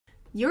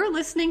You're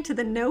listening to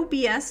the No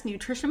BS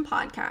Nutrition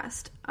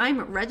Podcast. I'm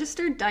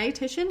registered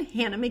dietitian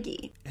Hannah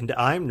McGee. And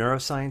I'm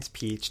neuroscience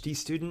PhD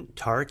student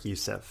Tarek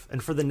Youssef.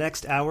 And for the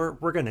next hour,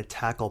 we're going to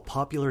tackle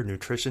popular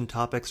nutrition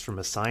topics from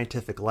a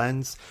scientific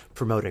lens,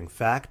 promoting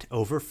fact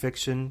over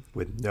fiction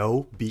with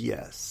no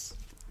BS.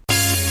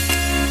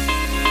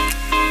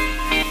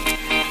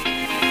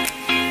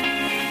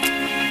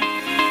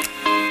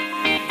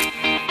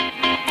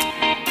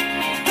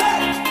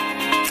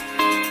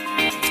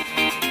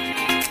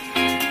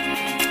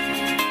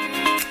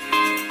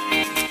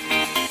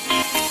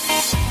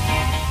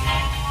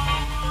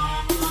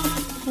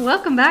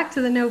 Welcome back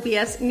to the No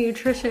BS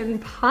Nutrition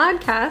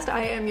Podcast.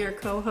 I am your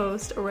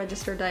co-host,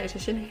 registered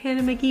dietitian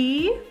Hannah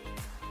McGee.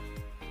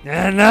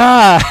 And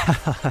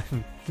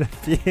I'm the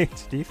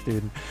PhD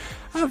student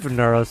of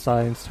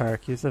neuroscience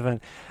Tarek Youssef,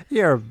 and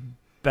you're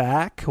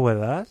back with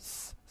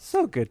us.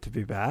 So good to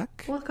be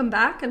back. Welcome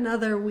back.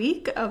 Another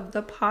week of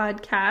the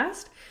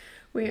podcast.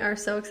 We are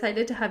so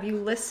excited to have you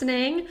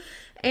listening,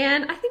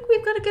 and I think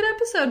we've got a good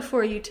episode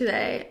for you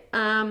today.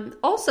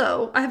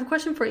 Also, I have a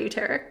question for you,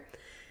 Tarek.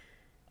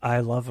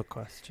 I love a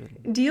question.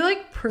 Do you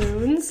like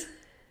prunes?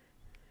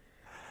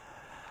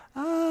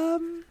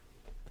 Do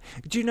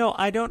you know,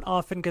 I don't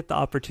often get the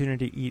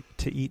opportunity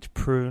to eat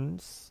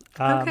prunes.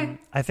 Okay.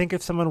 I think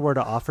if someone were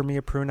to offer me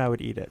a prune, I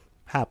would eat it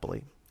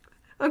happily.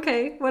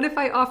 Okay, what if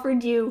I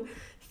offered you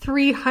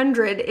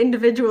 300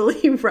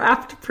 individually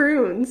wrapped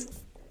prunes?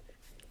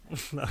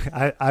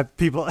 I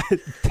people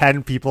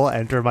 10 people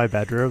enter my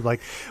bedroom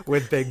like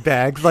with big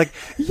bags, like,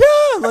 yeah,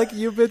 like,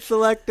 you've been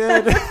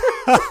selected.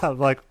 I'm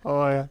like,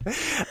 oh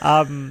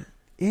yeah.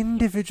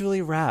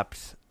 Individually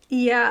wrapped.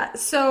 Yeah,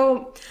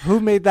 so who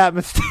made that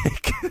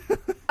mistake?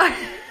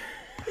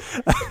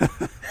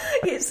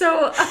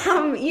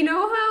 So you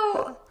know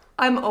how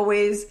I'm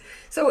always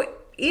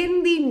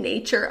in the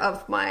nature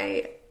of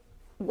my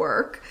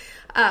work,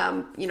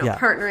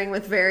 partnering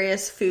with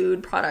various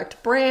food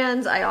product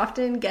brands, I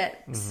often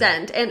get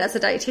sent, and as a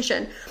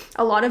dietitian,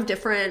 a lot of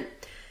different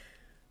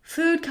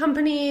food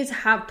companies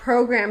have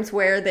programs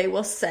where they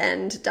will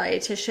send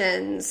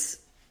dietitians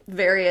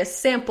various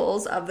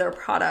samples of their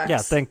products. Yeah,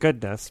 thank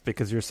goodness,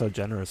 because you're so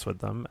generous with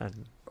them.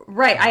 And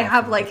right, I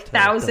have like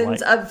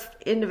thousands of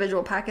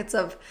individual packets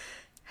of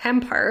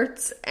hemp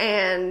hearts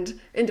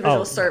and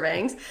individual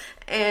servings,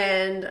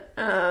 and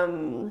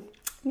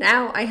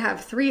now I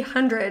have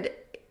 300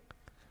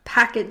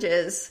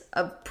 packages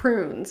of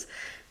prunes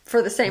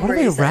for the same reason. What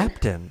are they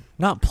wrapped in?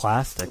 Not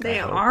plastic. They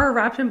are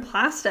wrapped in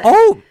plastic.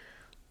 Oh,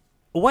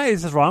 what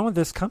is wrong with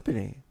this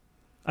company?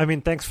 I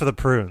mean, thanks for the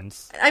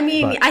prunes. I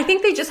mean, I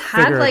think they just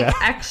had like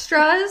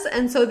extras,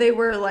 and so they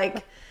were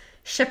like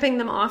shipping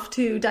them off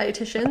to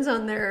dietitians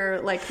on their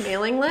like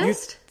mailing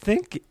list.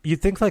 You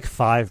think like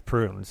 5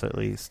 prunes at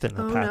least in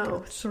a package.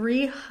 No,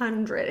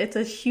 300. It's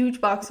a huge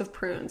box of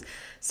prunes.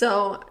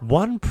 So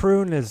one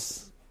prune a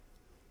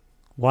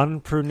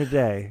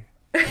day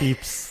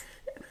keeps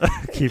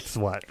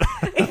what?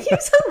 It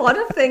keeps a lot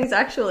of things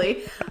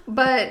actually,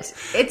 but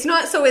it's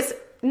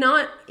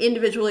not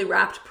individually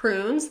wrapped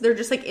prunes. They're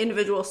just like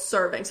individual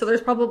servings. So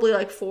there's probably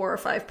like 4 or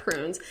 5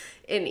 prunes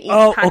in each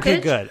package. Okay,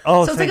 good.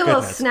 Oh, so it's like a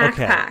little snack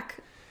pack,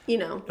 you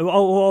know.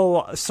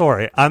 Oh,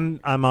 sorry. I'm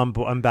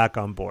back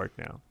on board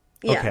now.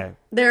 Yeah. Okay.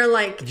 They're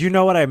like. Do you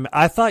know what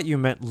I thought you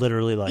meant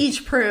literally like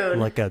each prune,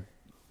 like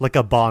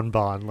a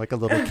bonbon, like a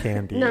little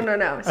candy. No.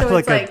 So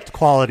it's like a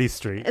Quality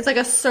Street. It's like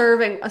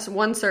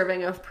one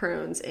serving of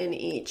prunes in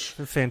each.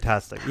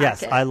 Fantastic. Packet.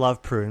 Yes, I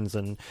love prunes,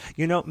 and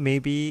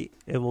maybe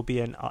it will be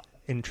an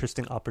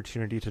interesting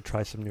opportunity to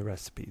try some new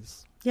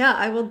recipes. Yeah,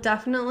 I will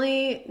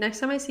definitely. Next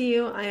time I see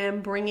you, I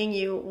am bringing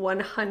you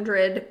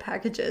 100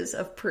 packages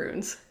of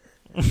prunes.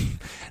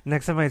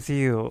 Next time I see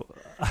you,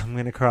 I'm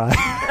gonna cry.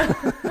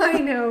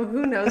 I know.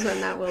 Who knows when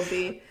that will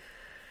be?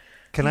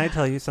 Can I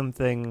tell you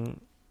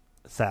something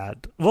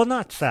sad? Well,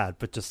 not sad,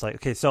 but just like,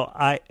 okay, so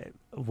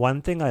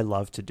one thing I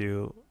love to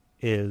do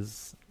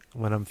is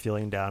when I'm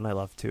feeling down, I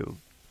love to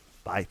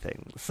buy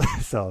things.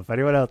 So if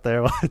anyone out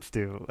there wants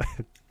to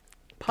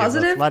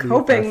positive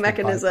coping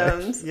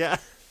mechanisms. Yeah.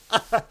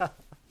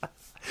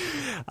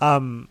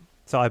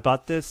 So I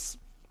bought this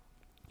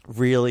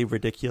really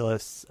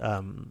ridiculous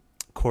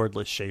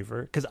cordless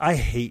shaver because I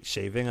hate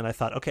shaving, and I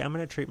thought, okay, I'm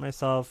going to treat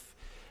myself.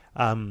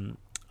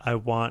 I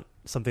want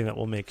something that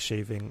will make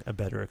shaving a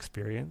better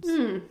experience.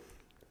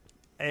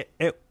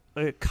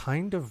 It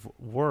kind of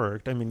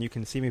worked. I mean, you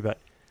can see me, but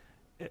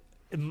it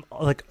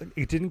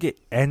didn't get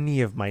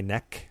any of my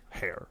neck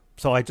hair.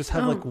 So I just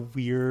have like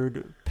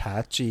weird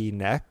patchy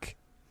neck,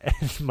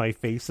 and my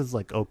face is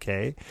like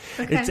okay.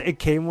 It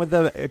came with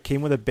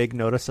a big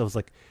notice. I was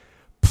like,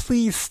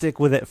 please stick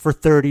with it for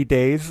 30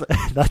 days.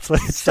 That's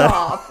what it said.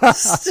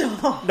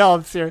 Stop. No,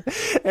 I'm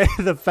serious.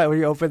 When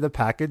you open the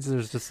package,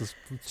 there's just this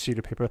sheet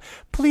of paper.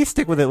 Please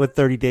stick with it with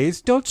 30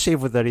 days. Don't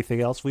shave with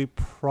anything else. We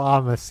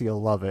promise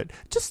you'll love it.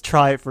 Just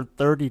try it for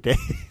 30 days.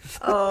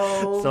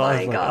 Oh, so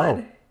my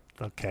God.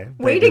 Oh, okay.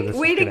 Way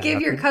to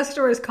give your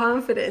customers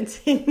confidence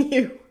in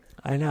you.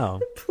 I know.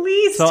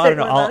 Please stick with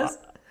us.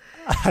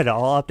 I know.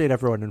 I'll update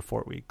everyone in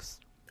 4 weeks.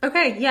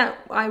 Okay, yeah,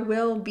 I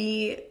will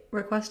be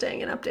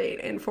requesting an update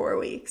in 4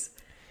 weeks.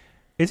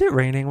 Is it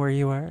raining where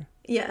you are?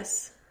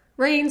 Yes.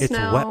 Rain, It's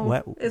snow.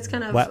 wet, it's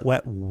kind of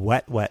wet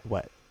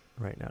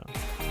right now.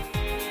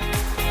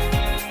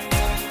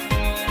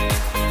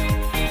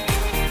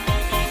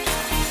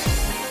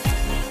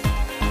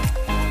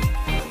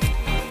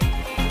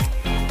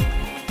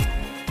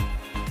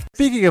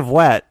 Speaking of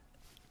wet,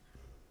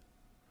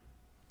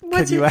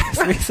 can you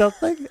ask me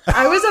something?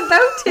 I was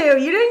about to.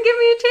 You didn't give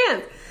me a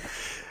chance.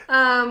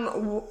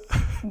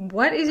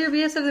 What is your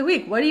BS of the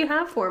week? What do you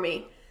have for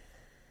me?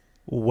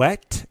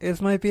 Wet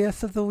is my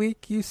BS of the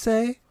week, you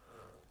say?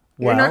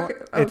 You're Well, not,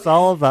 it's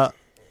all about...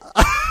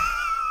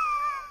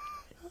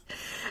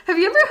 Have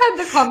you ever had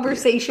the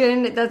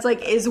conversation that's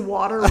like, is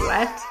water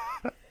wet?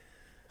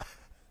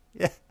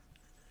 Yeah.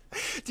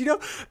 Do you know,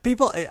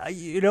 people,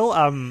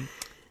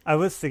 I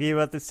was thinking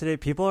about this today.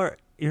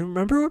 You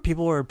remember when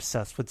people were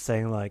obsessed with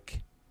saying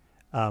like,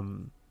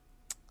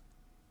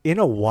 in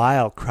a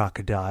while,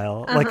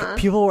 crocodile? Like,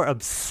 people were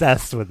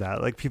obsessed with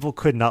that. Like, people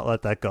could not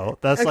let that go.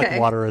 That's like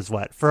water is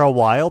wet. For a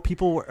while,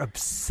 people were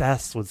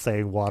obsessed with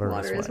saying water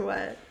is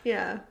wet.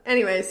 Yeah.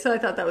 Anyway, so I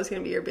thought that was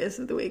going to be your BS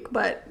of the week,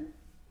 but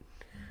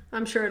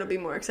I'm sure it'll be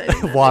more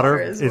exciting. Water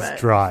is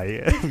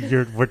dry.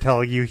 We're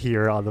telling you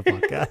here on the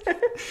podcast.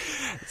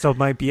 So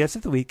my BS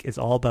of the week is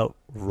all about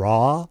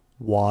raw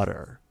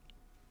water.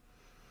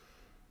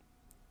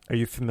 Are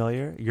you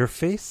familiar? Your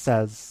face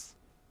says,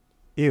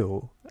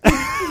 ew.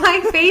 My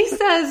face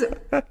says,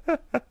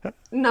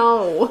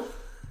 no.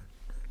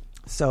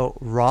 So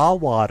raw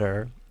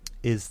water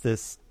is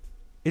this,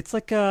 it's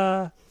like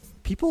okay.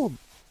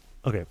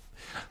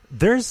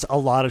 There's a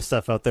lot of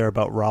stuff out there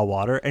about raw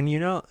water, and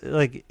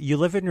like you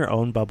live in your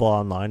own bubble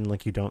online,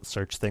 like you don't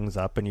search things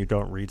up and you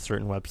don't read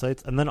certain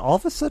websites, and then all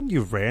of a sudden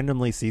you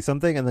randomly see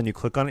something and then you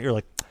click on it, you're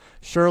like,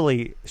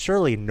 surely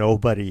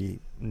nobody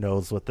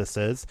knows what this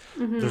is.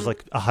 There's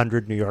like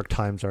 100 New York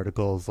Times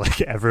articles, like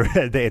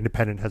the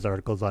Independent has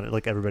articles on it,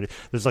 like everybody,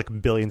 there's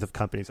like billions of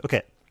companies.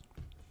 Okay.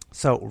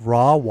 So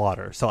raw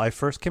water. So I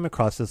first came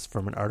across this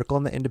from an article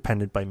in the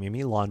Independent by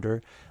Mimi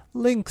Launder.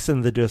 Links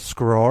in the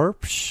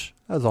description,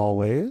 as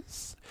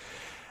always.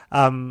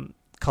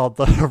 Called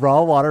The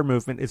Raw Water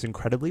Movement is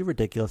Incredibly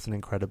Ridiculous and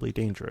Incredibly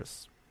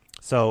Dangerous.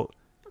 So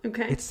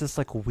it's this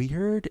like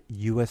weird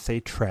USA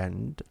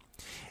trend.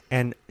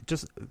 And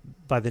just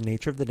by the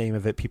nature of the name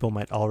of it, people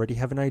might already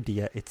have an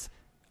idea. It's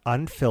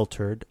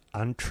unfiltered,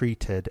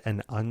 untreated,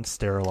 and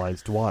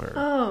unsterilized water.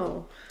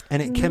 Oh.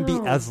 And it can be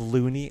as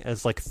loony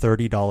as like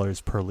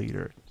 $30 per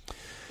liter.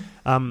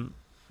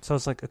 So I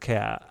was like, okay,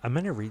 I'm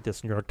going to read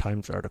this New York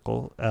Times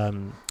article.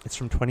 It's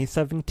from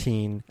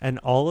 2017, and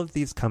all of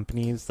these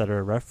companies that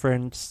are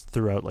referenced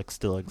throughout like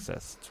still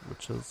exist,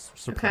 which is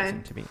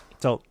surprising to me.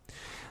 So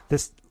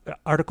this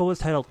article was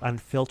titled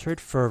Unfiltered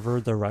Fervor,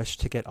 the Rush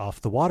to Get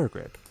Off the Water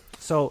Grid.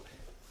 So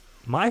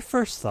my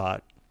first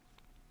thought,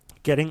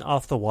 getting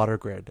off the water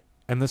grid,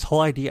 and this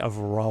whole idea of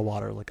raw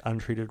water, like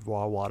untreated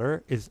raw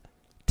water, is,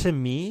 to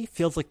me,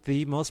 feels like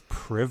the most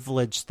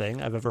privileged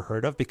thing I've ever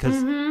heard of,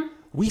 because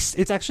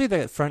it's actually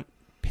the front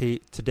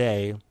page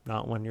today,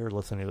 not when you're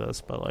listening to this,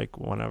 but like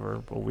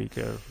whenever, a week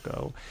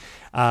ago.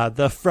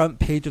 The front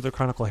page of the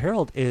Chronicle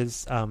Herald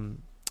is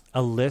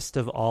a list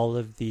of all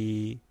of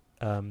the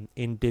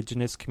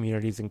Indigenous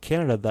communities in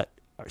Canada that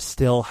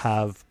still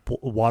have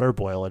water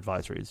boil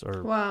advisories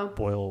or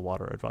boil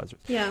water advisories.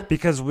 Yeah.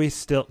 Because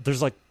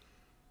there's like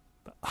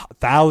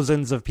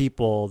thousands of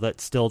people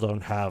that still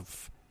don't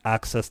have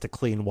access to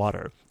clean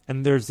water.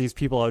 And there's these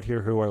people out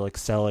here who are like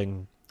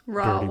selling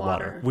raw dirty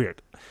water.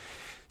 Weird.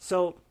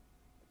 So,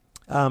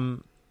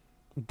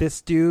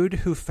 this dude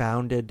who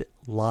founded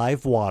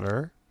Live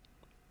Water,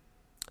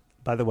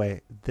 by the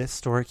way, this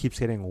story keeps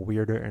getting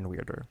weirder and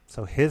weirder.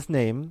 So his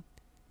name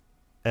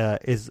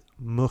is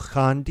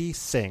Mukhandi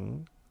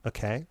Singh.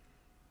 Okay.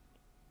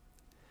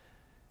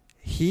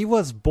 He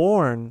was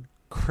born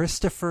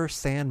Christopher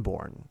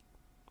Sanborn.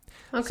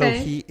 Okay.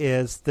 So he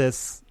is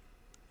this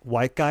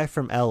white guy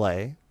from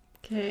LA.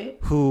 Okay.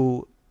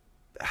 Who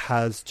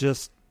has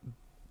just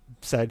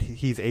said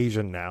he's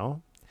Asian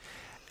now,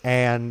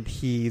 and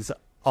he's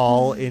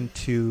all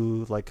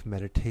into like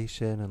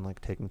meditation and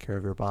like taking care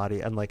of your body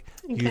and like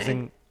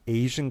using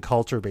Asian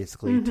culture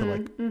basically to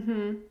like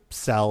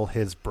sell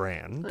his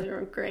brand.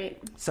 Oh, great.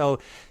 So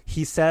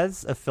he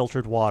says of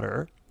filtered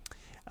water,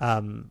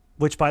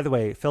 which by the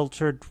way,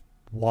 filtered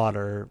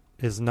water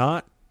is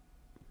not,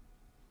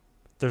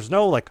 there's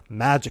no like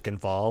magic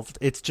involved.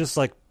 It's just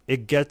like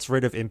it gets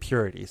rid of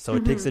impurities. So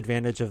it takes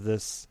advantage of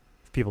this.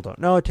 If people don't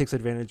know, it takes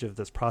advantage of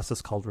this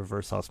process called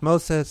reverse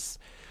osmosis,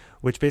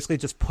 which basically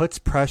just puts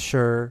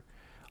pressure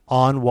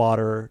on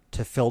water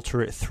to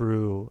filter it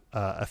through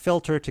a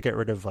filter to get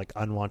rid of like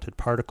unwanted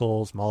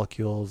particles,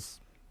 molecules,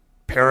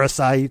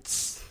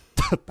 parasites,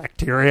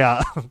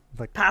 bacteria,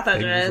 like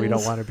pathogens. Things we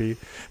don't want to be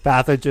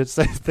pathogens,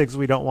 things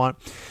we don't want.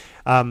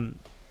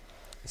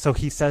 So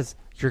he says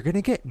you're going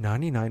to get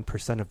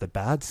 99% of the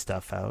bad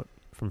stuff out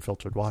from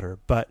filtered water,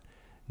 but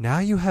now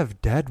you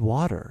have dead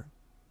water.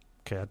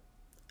 Okay.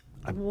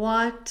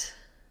 What?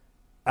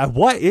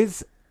 what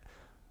is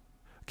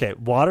okay?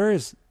 Water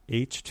is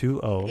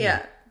H2O.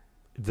 Yeah.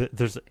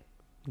 There's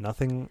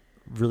nothing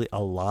really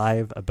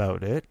alive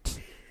about it.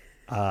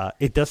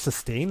 It does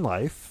sustain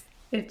life.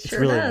 It's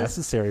really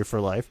necessary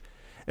for life.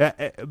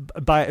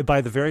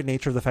 By the very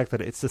nature of the fact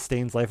that it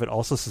sustains life, it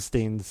also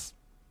sustains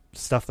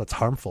stuff that's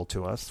harmful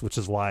to us, which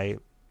is why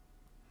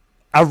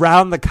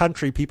around the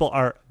country people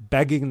are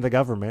begging the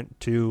government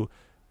to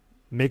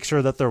make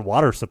sure that their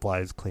water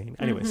supply is clean.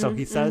 Anyway, so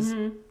he says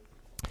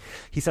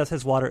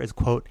his water is,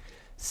 quote,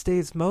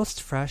 stays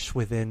most fresh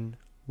within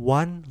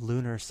 1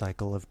 lunar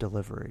cycle of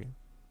delivery.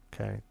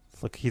 Okay.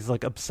 Look, he's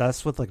like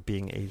obsessed with like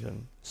being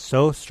Asian.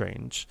 So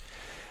strange.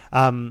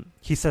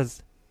 He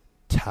says,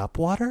 tap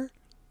water?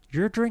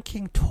 You're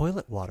drinking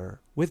toilet water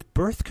with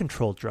birth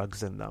control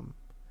drugs in them.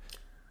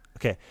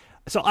 Okay.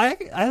 So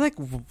I like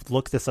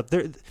look this up.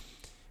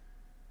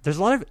 There's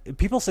a lot of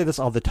people say this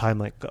all the time,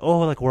 like,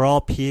 oh, like we're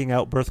all peeing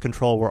out birth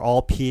control, we're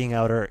all peeing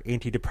out our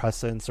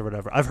antidepressants or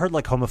whatever. I've heard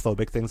like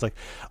homophobic things like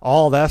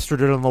all the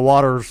estrogen in the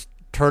water's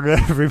turning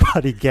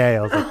everybody gay.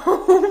 I was like,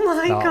 oh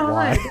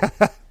my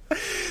God.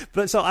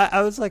 But so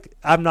I was like,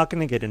 I'm not going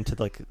to get into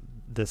like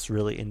this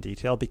really in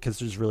detail because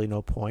there's really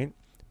no point.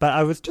 But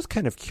I was just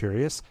kind of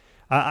curious.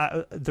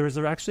 There was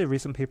actually a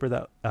recent paper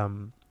that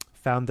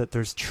found that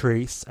there's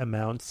trace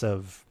amounts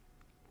of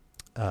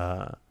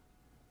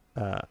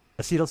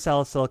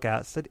acetylsalicylic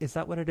acid. Is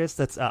that what it is?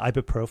 That's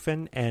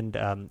ibuprofen and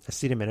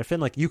acetaminophen.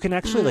 Like you can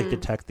actually like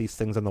detect these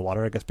things in the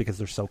water, I guess, because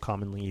they're so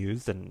commonly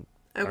used and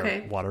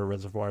our water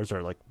reservoirs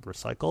are like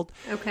recycled.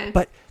 Okay.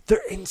 But they're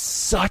in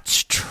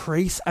such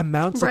trace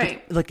amounts.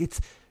 Right. Like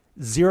it's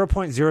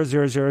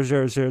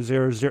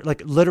 0.0000000,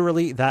 like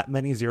literally that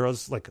many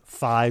zeros, like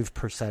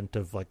 5%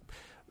 of like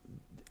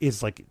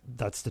is like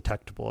that's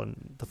detectable,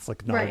 and that's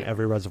like not in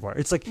every reservoir.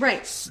 It's like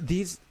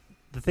the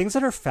things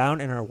that are found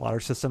in our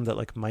water system that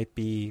like might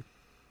be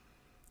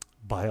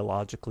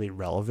biologically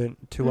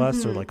relevant to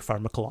us or like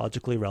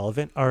pharmacologically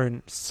relevant are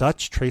in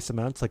such trace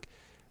amounts. Like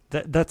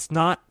that's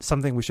not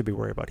something we should be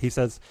worried about. He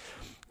says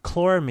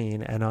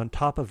chloramine, and on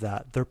top of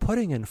that, they're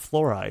putting in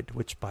fluoride,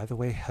 which by the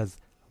way has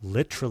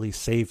literally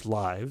saved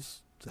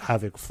lives,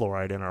 having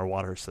fluoride in our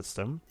water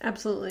system.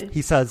 Absolutely.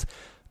 He says,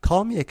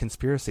 call me a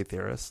conspiracy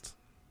theorist.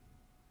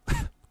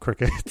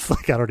 Crickets.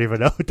 Like, I don't even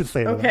know what to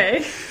say to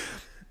that.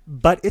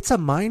 But it's a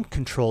mind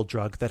control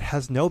drug that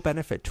has no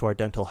benefit to our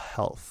dental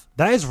health.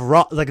 That is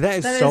wrong. Like, that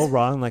is so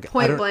wrong. Like,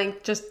 point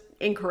blank, just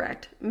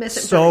incorrect.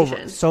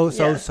 Misinformation.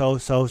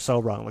 So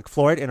wrong. Like,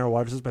 fluoride in our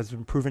water system has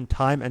been proven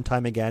time and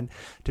time again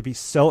to be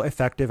so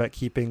effective at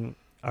keeping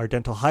our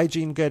dental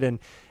hygiene good. And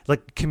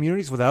like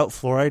communities without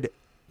fluoride,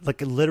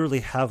 like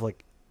literally have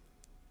like,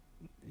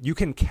 you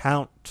can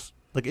count,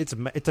 like it's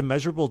a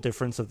measurable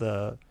difference of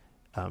the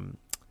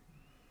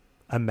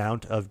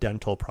amount of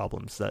dental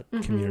problems that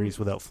communities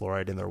without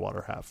fluoride in their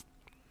water have.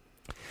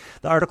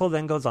 The article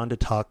then goes on to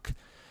talk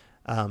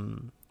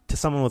to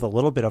someone with a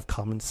little bit of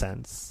common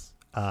sense.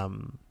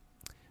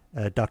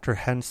 Dr.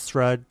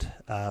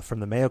 Hensrud from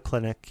the Mayo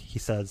Clinic, he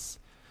says,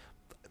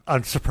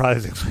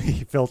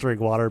 unsurprisingly, filtering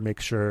water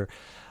makes sure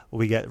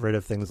we get rid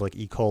of things like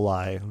E.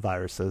 coli,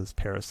 viruses,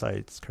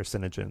 parasites,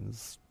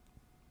 carcinogens.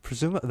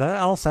 That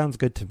all sounds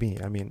good to me.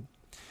 I mean,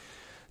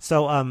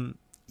 so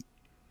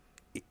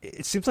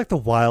it seems like the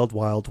wild,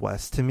 wild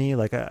west to me.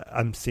 Like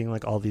I'm seeing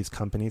like all these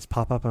companies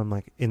pop up. I'm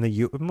like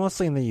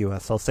mostly in the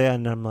U.S. I'll say,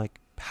 and I'm like,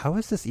 how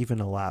is this even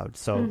allowed?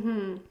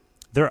 So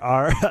there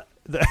are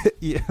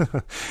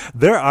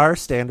there are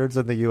standards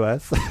in the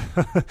U.S.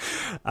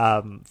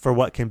 For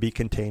what can be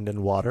contained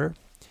in water,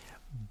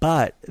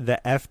 but the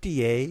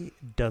FDA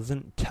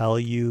doesn't tell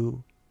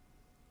you.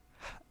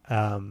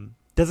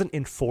 Doesn't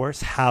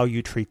enforce how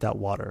you treat that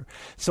water.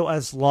 So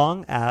as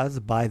long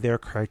as by their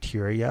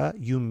criteria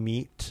you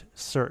meet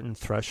certain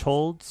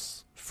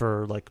thresholds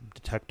for like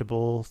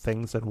detectable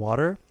things in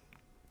water,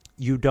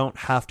 you don't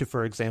have to,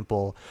 for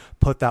example,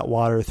 put that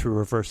water through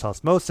reverse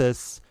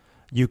osmosis.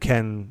 You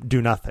can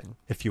do nothing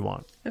if you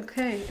want.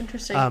 Okay,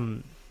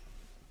 interesting.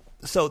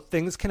 So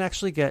things can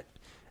actually get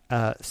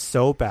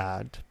so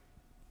bad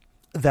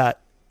that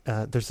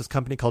there's this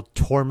company called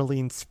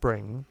Tourmaline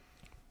Spring,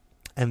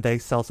 and they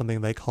sell something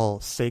they call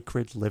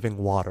sacred living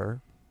water.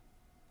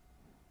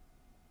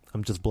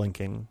 I'm just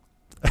blinking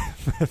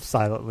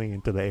silently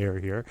into the air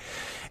here.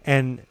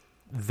 And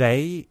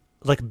they,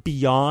 like,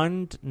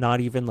 beyond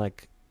not even,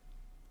 like,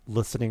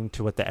 listening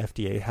to what the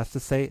FDA has to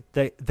say,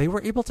 they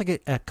were able to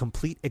get a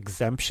complete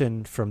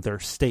exemption from their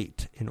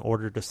state in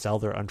order to sell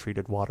their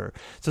untreated water.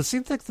 So it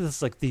seems like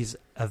there's, like, these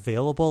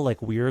available, like,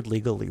 weird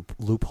legal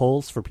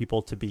loopholes for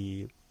people to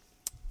be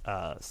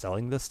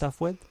selling this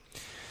stuff with.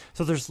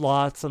 So there's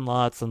lots and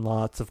lots and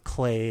lots of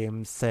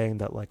claims saying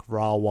that like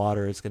raw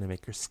water is going to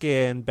make your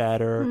skin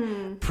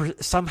better.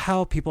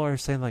 Somehow people are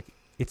saying like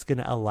it's going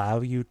to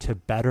allow you to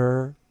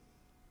better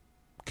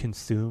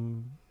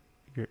consume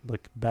your,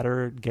 like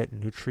better get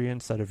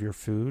nutrients out of your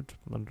food.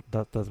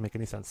 That doesn't make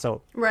any sense.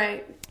 So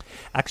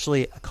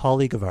actually a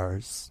colleague of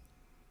ours,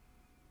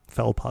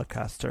 fellow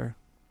podcaster,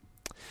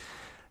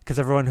 because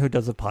everyone who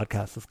does a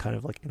podcast is kind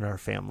of like in our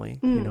family.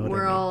 You know what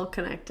we're I mean? all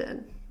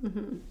connected.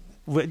 Mm-hmm.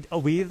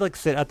 We like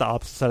sit at the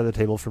opposite side of the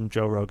table from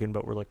Joe Rogan,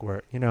 but we're like,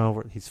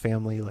 he's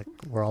family. Like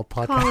we're all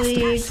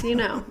podcasters. Colleagues,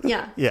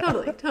 yeah.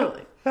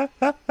 Totally.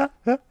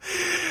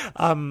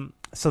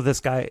 So this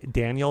guy,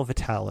 Daniel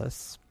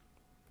Vitalis,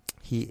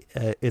 he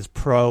is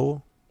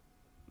pro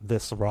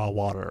this raw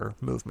water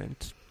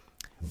movement,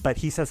 but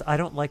he says, I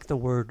don't like the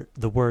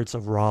words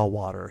of raw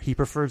water. He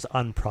prefers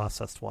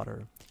unprocessed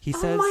water. He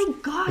says, oh my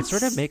God, it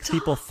sort of makes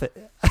people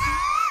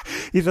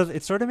he says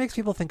it sort of makes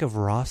people think of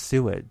raw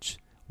sewage.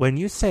 When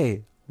you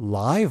say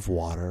live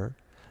water,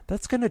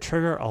 that's going to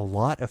trigger a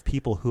lot of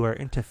people who are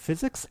into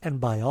physics and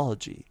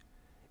biology.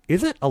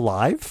 Is it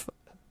alive?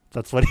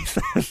 That's what he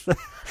says.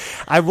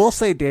 I will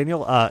say,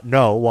 Daniel,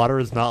 no, water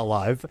is not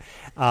alive.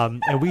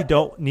 And we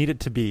don't need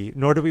it to be,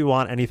 nor do we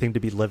want anything to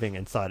be living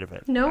inside of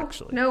it. No,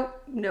 actually.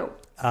 No.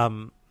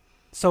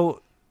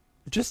 So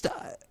just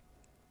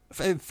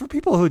for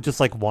people who just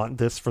like want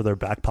this for their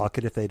back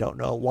pocket, if they don't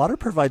know, water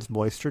provides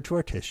moisture to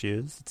our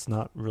tissues. It's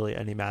not really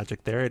any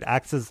magic there. It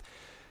acts as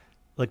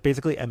like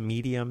basically a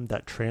medium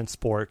that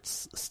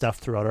transports stuff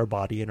throughout our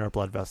body and our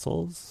blood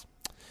vessels.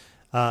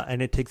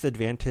 And it takes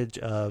advantage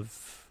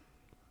of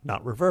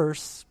not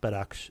reverse, but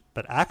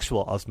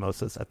actual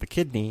osmosis at the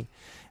kidney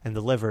and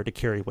the liver to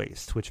carry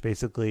waste, which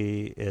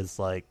basically is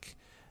like,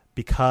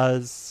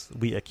 because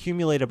we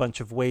accumulate a bunch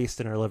of waste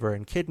in our liver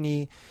and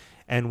kidney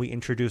and we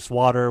introduce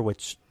water,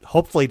 which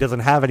hopefully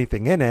doesn't have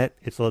anything in it,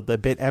 it's a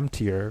bit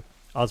emptier.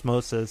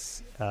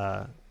 Osmosis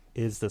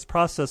is this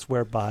process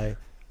whereby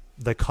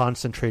the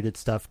concentrated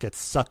stuff gets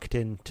sucked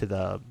into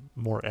the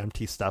more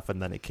empty stuff,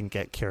 and then it can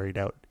get carried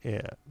out,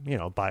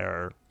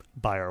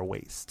 by our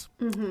waste.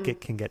 Mm-hmm. It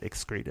can get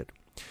excreted.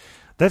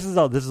 This is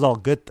all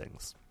good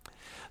things.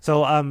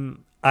 So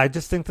I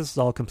just think this is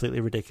all completely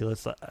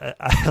ridiculous.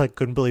 I like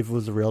couldn't believe it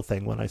was a real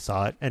thing when I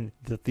saw it, and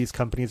that these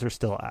companies are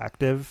still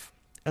active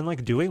and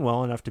like doing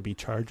well enough to be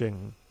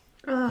charging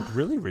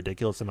really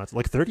ridiculous amounts.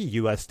 Like $30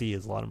 USD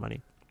is a lot of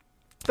money.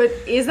 But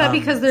is that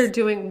because they're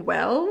doing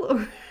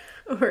well,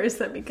 or is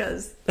that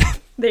because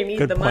they need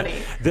the money?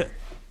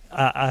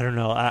 I don't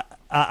know.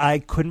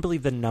 I couldn't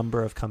believe the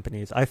number of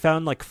companies. I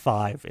found like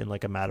 5 in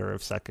like a matter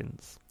of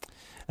seconds,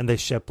 and they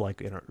ship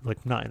like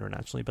not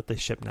internationally, but they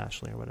ship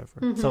nationally or whatever.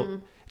 Mm-hmm.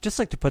 So just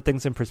like to put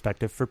things in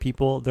perspective for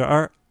people, there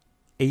are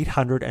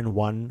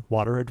 801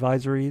 water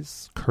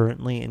advisories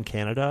currently in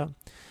Canada,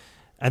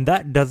 and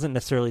that doesn't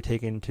necessarily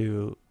take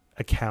into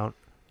account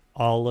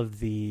all of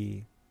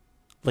the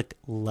like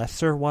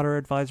lesser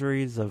water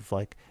advisories of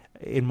like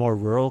in more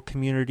rural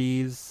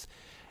communities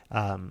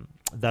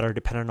that are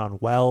dependent on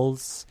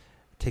wells.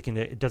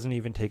 It doesn't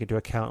even take into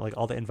account like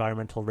all the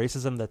environmental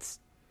racism that's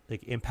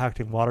like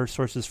impacting water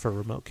sources for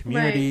remote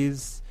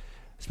communities,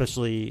 right,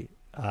 especially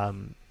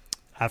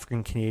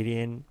African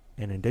Canadian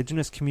and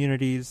Indigenous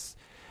communities,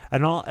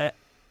 and all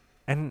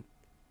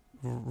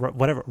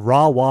whatever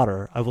raw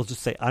water. I will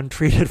just say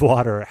untreated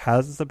water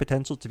has the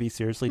potential to be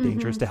seriously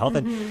dangerous to health,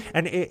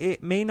 and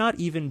it may not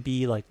even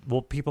be like,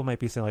 well, people might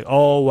be saying like,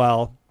 oh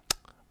well,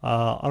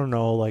 I don't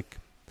know, like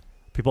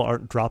people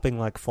aren't dropping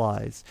like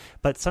flies,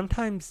 but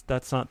sometimes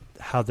that's not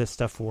how this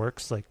stuff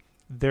works. Like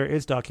there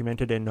is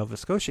documented in Nova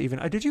Scotia even.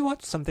 Did you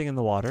watch Something in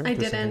the Water? I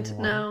didn't.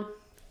 No.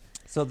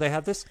 So they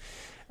have this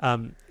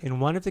in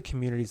one of the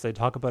communities. They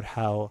talk about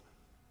how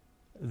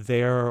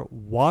their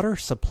water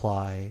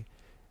supply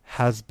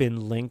has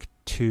been linked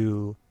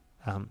to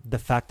the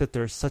fact that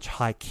there's such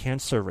high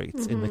cancer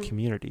rates in the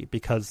community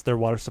because their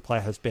water supply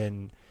has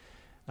been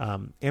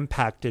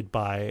impacted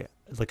by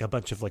like a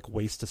bunch of like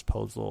waste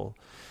disposal,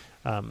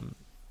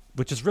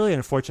 which is really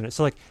unfortunate.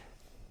 So like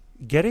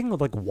getting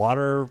like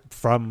water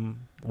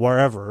from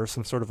wherever,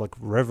 some sort of like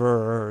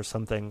river or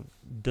something,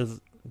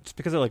 just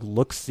because it like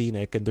looks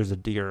scenic and there's a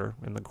deer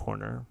in the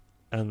corner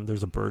and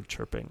there's a bird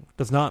chirping,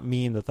 does not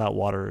mean that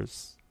water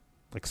is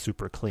like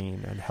super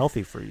clean and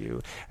healthy for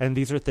you. And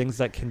these are things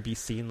that can be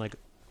seen, like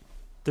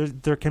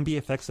there can be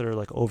effects that are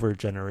like over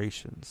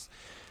generations.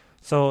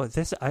 So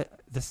this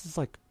is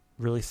like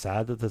really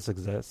sad that this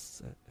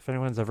exists. If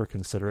anyone's ever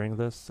considering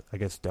this, I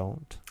guess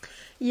don't.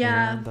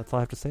 Yeah. And that's all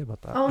I have to say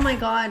about that. Oh my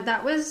God.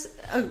 That was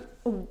a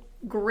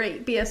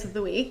great BS of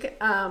the week.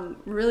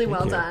 Really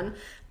well done.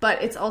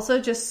 But it's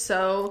also just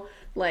so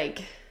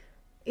like,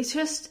 it's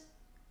just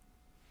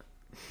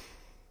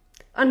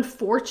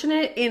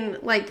unfortunate in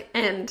like,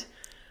 and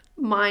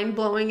mind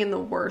blowing in the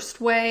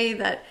worst way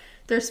that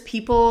there's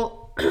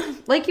people,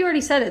 like you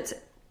already said, it's,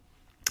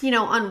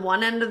 on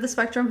one end of the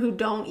spectrum who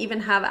don't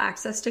even have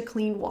access to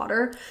clean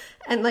water.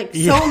 And like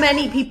so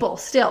many people.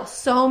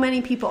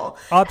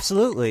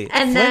 Absolutely.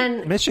 And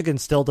then Michigan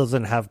still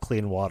doesn't have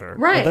clean water.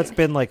 Right. And that's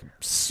been like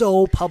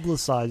so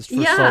publicized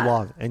for so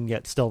long, and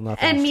yet still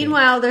nothing. And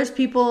meanwhile, there's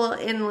people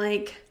in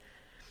like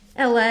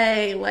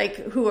LA, like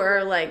who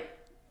are like,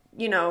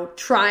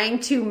 trying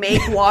to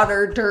make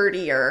water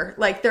dirtier.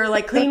 Like they're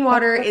like, clean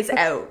water is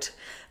out.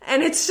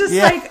 And it's just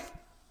like,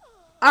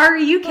 are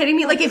you kidding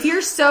me? Like if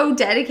you're so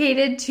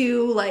dedicated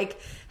to like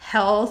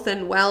health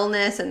and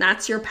wellness and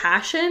that's your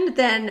passion,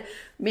 then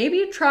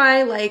maybe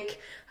try like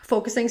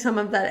focusing some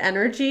of that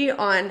energy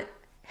on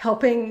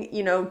helping,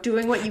 you know,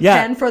 doing what you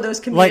can for those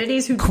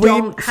communities like who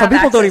don't have some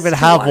people don't even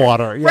have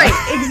water. Yeah.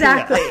 Right,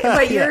 exactly.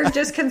 But you're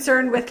just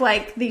concerned with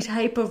like the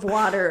type of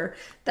water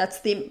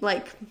that's the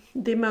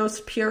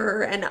most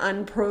pure and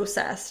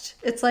unprocessed.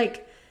 It's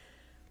like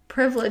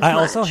privilege. I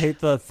also hate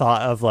the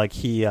thought of like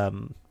he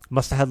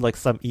must have had like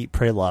some eat,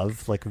 pray,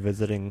 love, like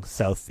visiting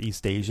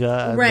Southeast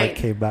Asia, and like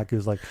came back. He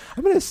was like,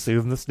 "I'm going to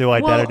assume this new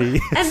identity."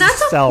 Well, and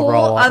that's a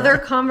whole other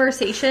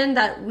conversation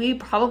that we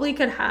probably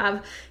could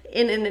have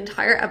in an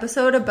entire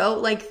episode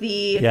about like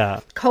the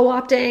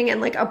co-opting and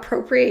like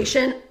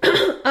appropriation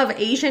of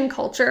Asian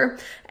culture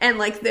and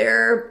like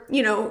their,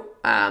 you know,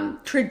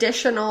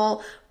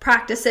 traditional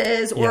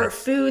practices or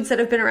foods that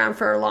have been around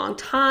for a long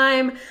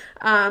time,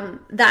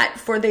 that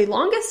for the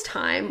longest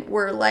time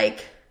were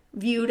like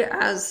viewed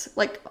as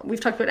like,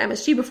 we've talked about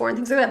MSG before and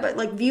things like that, but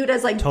like viewed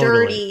as like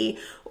dirty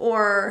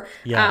or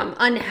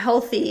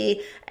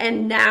unhealthy.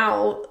 And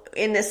now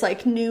in this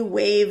like new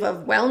wave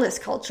of wellness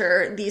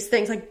culture, these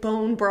things like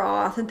bone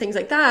broth and things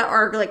like that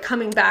are like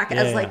coming back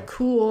as like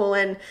cool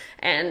and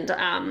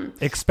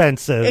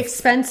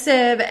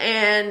expensive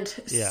and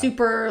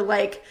super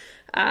like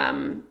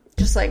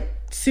just like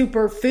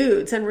super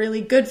foods and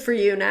really good for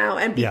you now.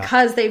 And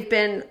because they've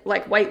been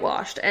like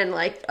whitewashed and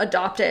like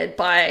adopted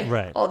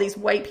by all these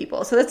white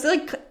people. So that's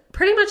like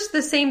pretty much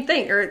the same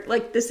thing, or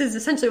like this is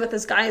essentially what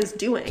this guy is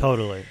doing.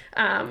 Totally.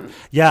 And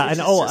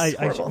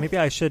maybe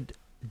I should,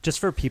 just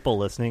for people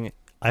listening,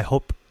 I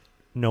hope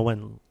no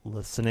one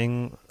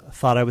listening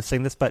thought I was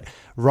saying this, but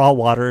raw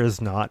water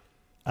is not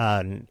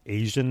an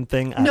Asian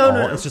thing at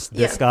all. It's just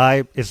this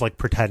guy is like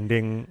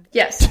pretending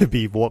to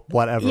be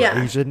whatever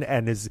Asian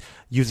and is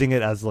using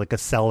it as like a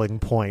selling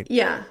point.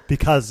 Yeah.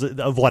 Because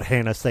of what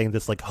Hannah's saying,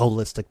 this like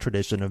holistic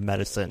tradition of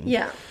medicine.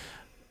 Yeah.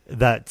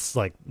 That's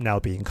like now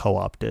being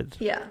co-opted.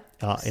 Yeah.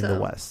 In the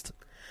West.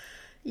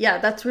 Yeah,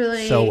 that's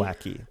really so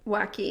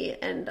wacky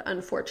and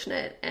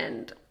unfortunate.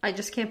 And I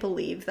just can't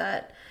believe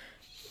that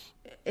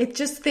it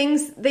just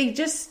they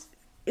just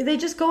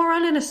go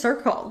around in a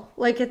circle.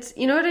 Like it's,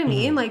 you know what I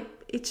mean? Mm-hmm. Like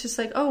it's just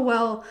like, oh,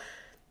 well,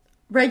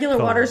 regular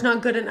water's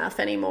not good enough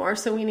anymore.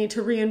 So we need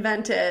to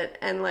reinvent it.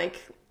 And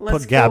like,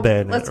 let's go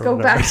back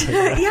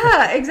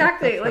to,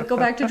 exactly. Like go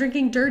back to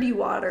drinking dirty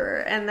water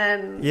and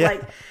then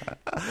like,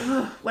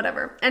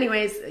 whatever.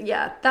 Anyways,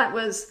 that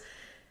was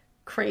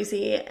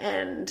crazy.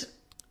 And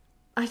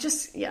I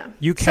just,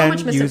 you can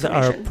use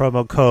our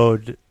promo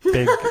code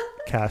Big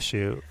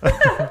Cashew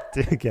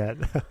to get,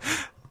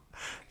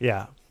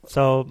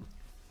 so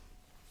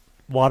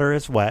water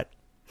is wet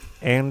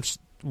and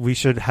we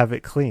should have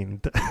it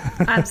cleaned.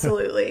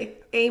 Absolutely.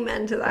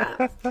 Amen to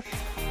that.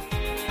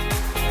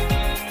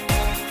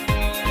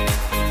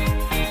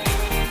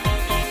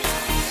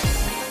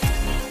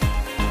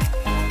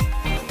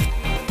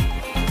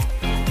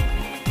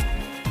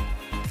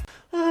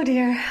 Oh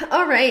dear.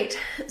 All right.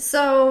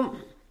 So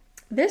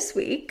this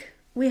week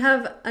we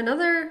have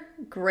another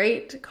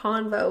great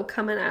convo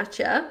coming at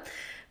you.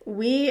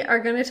 We are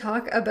going to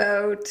talk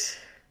about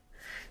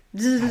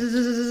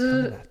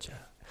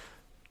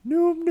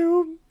Noom,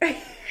 noom.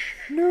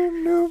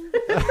 Noom, noom.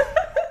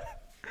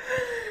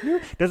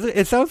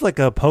 It sounds like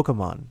a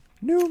Pokemon.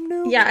 Noom,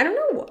 noom. Yeah, I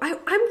don't know.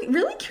 I'm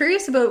really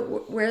curious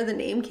about where the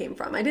name came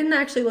from. I didn't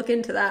actually look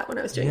into that when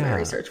I was doing my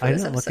research for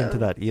this episode. I didn't look into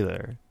that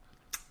either.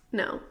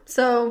 No.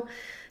 So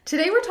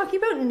today we're talking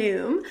about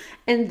Noom,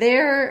 and they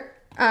are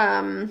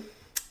I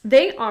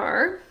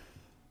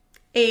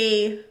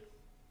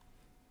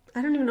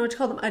don't even know what to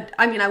call them.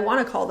 I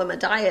want to call them a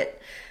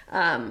diet,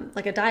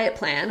 like a diet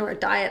plan or a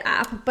diet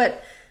app,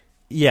 but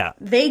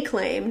they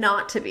claim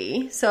not to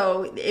be.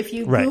 So if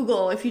you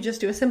if you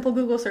just do a simple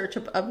Google search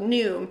of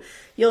Noom,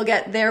 you'll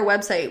get their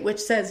website, which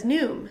says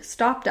Noom,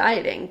 stop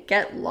dieting,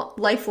 get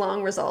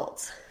lifelong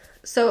results.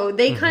 So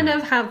they kind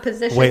of have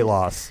positioned weight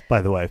loss,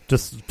 by the way,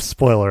 just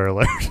spoiler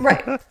alert.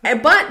 Right.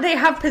 But they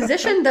have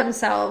positioned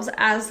themselves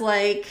as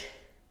like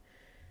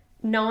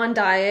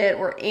non-diet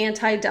or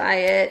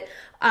anti-diet.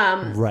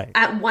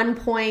 At one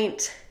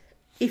point,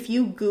 if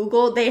you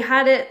Google, they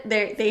had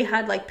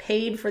like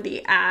paid for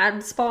the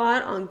ad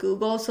spot on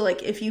Google. So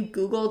like if you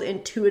Googled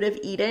intuitive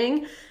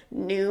eating,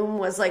 Noom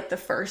was like the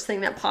first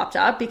thing that popped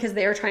up because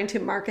they were trying to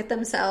market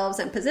themselves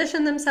and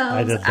position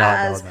themselves as, know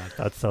that.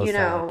 That's so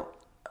sad.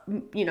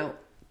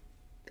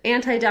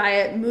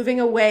 Anti-diet, moving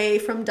away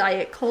from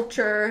diet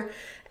culture,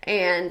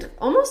 and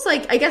almost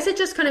like, I guess it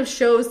just kind of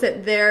shows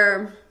that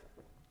they're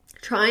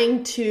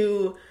trying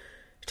to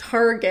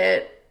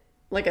target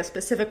like a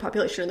specific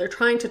population. They're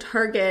trying to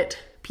target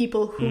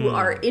people who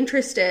are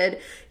interested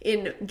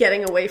in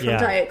getting away from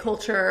diet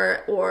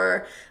culture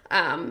or,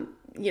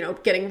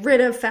 getting rid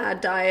of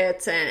fad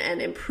diets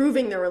and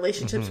improving their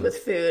relationships with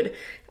food.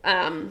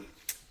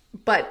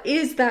 But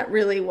is that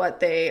really what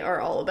they are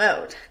all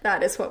about?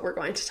 That is what we're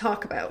going to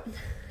talk about.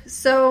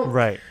 So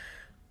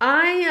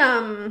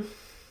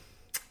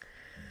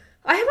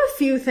I have a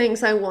few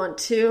things I want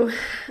to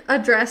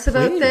address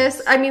about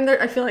this. I mean,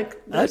 I feel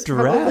like there's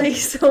probably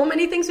so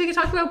many things we could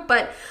talk about,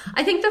 but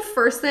I think the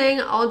first thing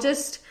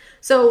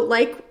so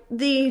like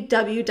the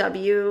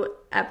WW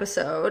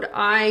episode,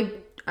 I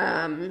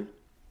downloaded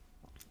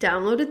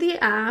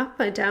the app.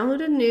 I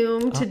downloaded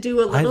Noom to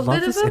do a little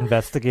bit of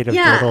investigative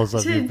doodles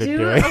of you've been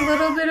doing. A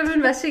little bit of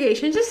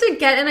investigation just to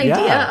get an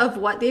idea of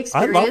what the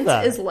experience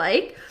is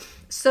like.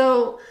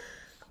 So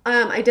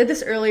I did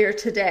this earlier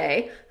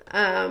today.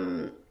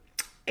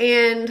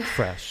 And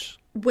fresh.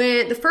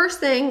 When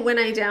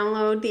I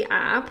download the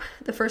app,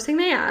 the first thing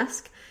they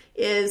ask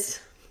is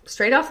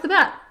straight off the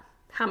bat,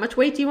 how much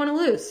weight do you want to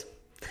lose?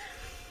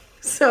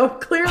 So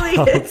clearly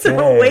it's a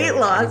weight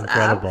loss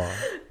app.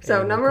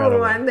 So number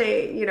one,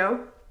 they,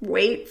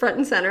 weight front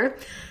and center.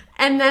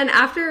 And then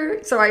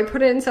so I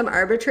put in some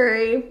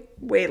arbitrary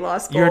weight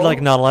loss goal. You're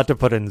like not allowed to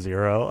put in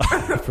 0,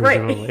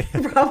 presumably.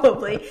 Right,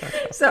 probably.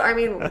 So, I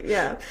mean,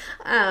 yeah.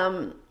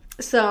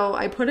 So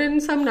I put in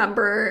some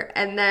number,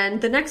 and then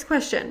the next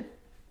question,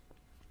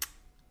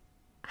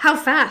 how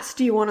fast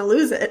do you want to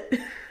lose it?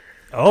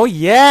 Oh,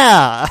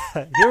 yeah.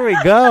 Here we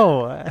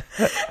go.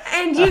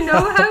 And you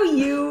know how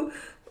you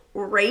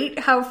rate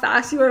how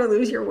fast you want to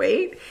lose your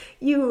weight?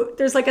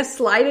 There's like a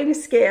sliding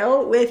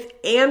scale with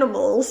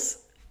animals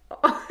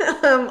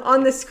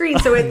on the screen.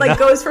 So it like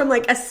goes from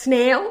like a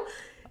snail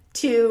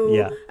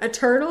to a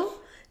turtle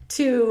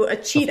to a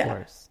cheetah. Of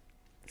course.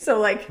 So,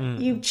 like,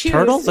 you choose...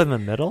 Turtles in the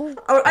middle?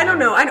 Oh, I don't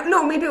know.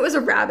 No, maybe it was a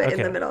rabbit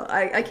in the middle.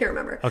 I can't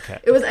remember. Okay.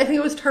 I think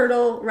it was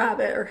turtle,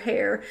 rabbit, or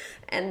hare,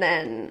 and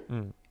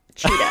then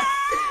cheetah.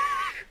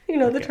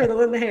 The turtle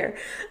and the hare.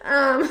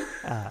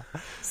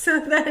 So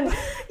then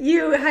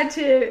you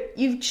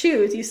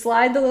choose, you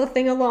slide the little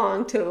thing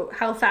along to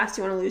how fast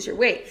you want to lose your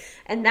weight.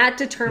 And that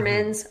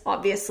determines,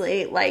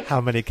 obviously, like...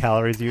 how many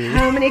calories you eat.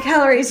 How many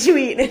calories you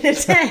eat in a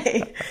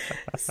day.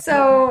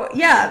 So,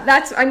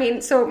 yeah,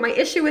 so my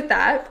issue with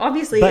that,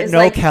 obviously, is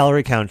no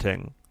calorie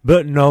counting.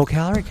 But no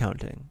calorie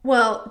counting.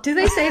 Well, do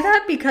they say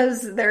that?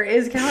 Because there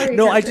is calorie counting.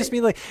 No, I just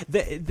mean, like,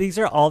 these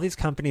are all these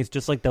companies,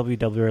 just like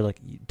WW, are like,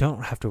 you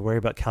don't have to worry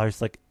about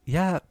calories. Like,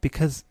 yeah,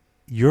 because...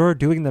 you're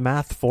doing the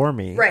math for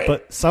me, right?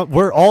 But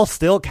we're all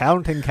still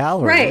counting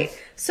calories, right?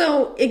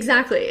 So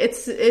exactly,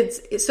 it's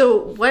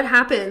so what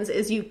happens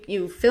is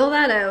you fill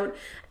that out,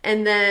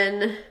 and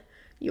then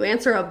you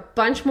answer a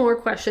bunch more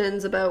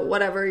questions about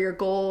whatever your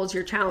goals,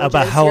 your challenges,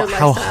 about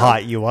how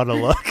hot you want to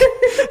look,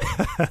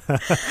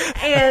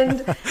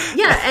 and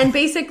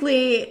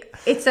basically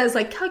it says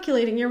like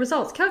calculating your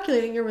results.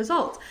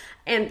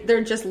 And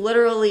they're just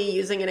literally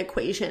using an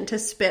equation to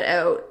spit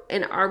out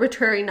an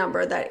arbitrary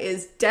number that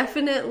is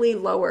definitely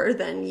lower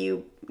than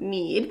you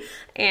need.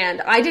 And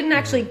I didn't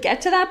actually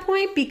get to that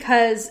point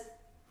because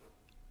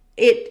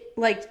it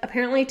like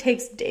apparently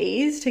takes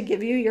days to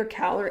give you your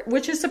calorie,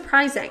 which is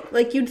surprising.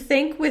 Like you'd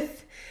think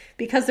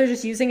because they're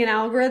just using an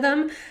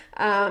algorithm,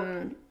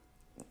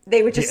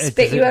 they would just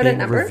spit you out a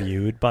number.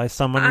 Reviewed by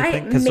someone, you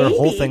think? Because their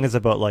whole thing is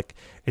about like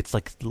it's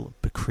like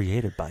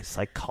created by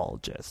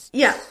psychologists.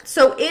 Yeah.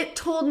 So it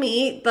told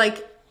me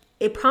like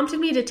it prompted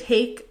me to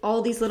take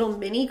all these little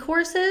mini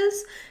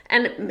courses,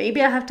 and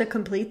maybe I have to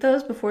complete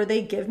those before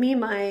they give me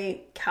my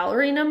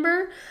calorie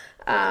number.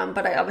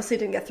 But I obviously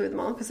didn't get through them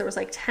all because there was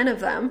like 10 of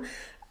them.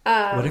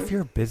 What if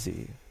you're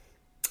busy?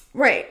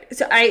 Right.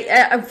 So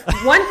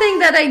one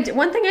thing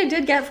I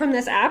did get from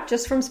this app,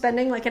 just from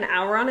spending like an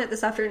hour on it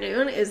this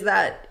afternoon, is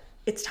that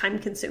it's time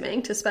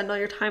consuming to spend all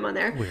your time on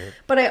there. Weird.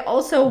 But I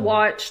also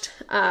watched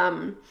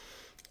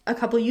a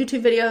couple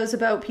YouTube videos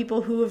about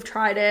people who have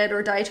tried it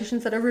or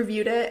dietitians that have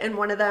reviewed it, and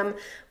one of them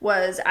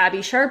was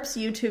Abby Sharp's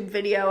YouTube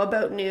video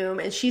about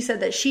Noom, and she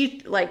said that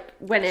she like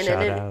went in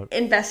and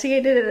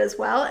investigated it as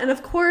well, and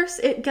of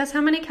course, guess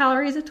how many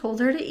calories it told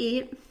her to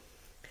eat?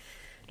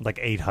 Like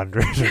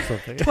 800 or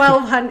something.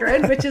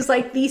 1,200, which is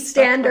like the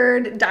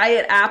standard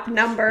diet app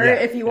number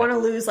if you want to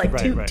lose like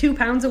 2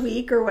 pounds a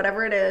week or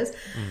whatever it is.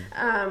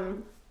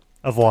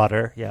 Of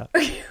water, yeah.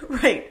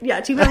 Right, yeah,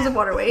 2 pounds of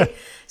water weight.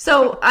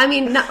 So, I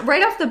mean,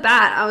 right off the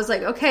bat, I was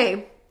like,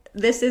 okay,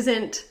 this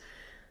isn't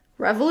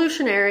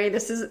revolutionary.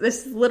 This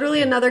is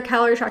literally another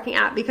calorie tracking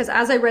app, because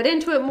as I read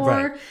into it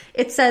more,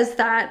 it says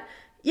that,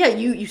 yeah,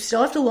 you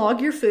still have to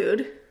log your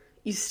food.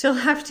 You still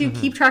have to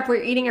keep track of what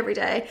you're eating every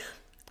day.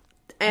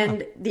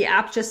 And the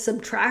app just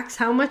subtracts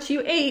how much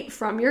you ate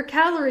from your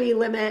calorie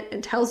limit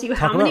and tells you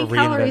how many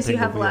calories you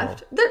have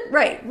left.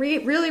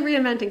 Really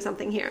reinventing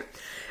something here.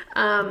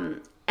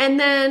 And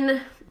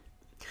then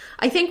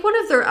I think one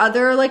of their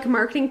other like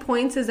marketing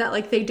points is that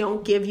like they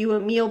don't give you a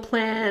meal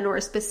plan or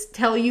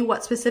tell you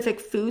what specific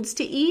foods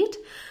to eat.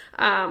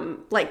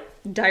 Like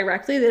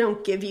directly, they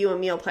don't give you a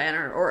meal plan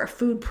or a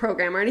food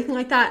program or anything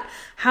like that.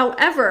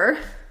 However,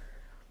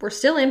 we're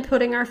still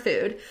inputting our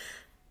food.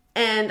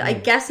 And I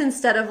guess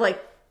instead of like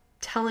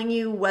telling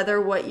you whether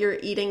what you're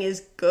eating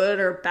is good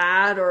or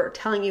bad or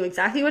telling you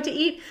exactly what to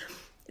eat,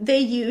 they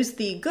use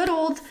the good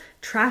old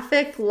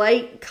traffic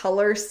light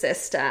color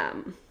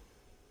system.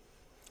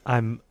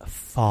 I'm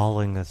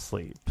falling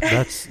asleep.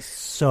 That's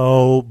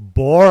so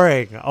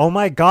boring. Oh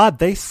my God,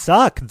 they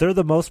suck. They're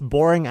the most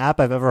boring app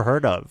I've ever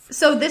heard of.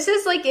 So this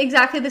is like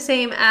exactly the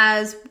same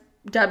as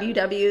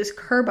WW's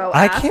Kurbo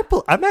app.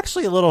 I'm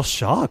actually a little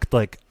shocked.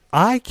 Like,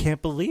 I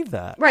can't believe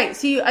that. Right.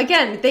 So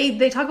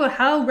they talk about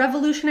how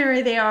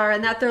revolutionary they are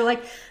and that they're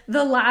like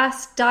the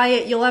last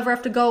diet you'll ever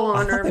have to go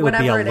on or they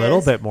whatever would be a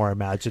little bit more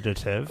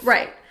imaginative.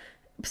 Right.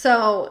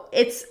 So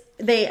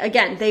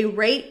they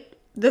rate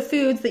the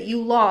foods that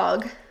you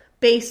log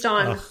based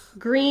on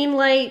green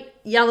light,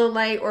 yellow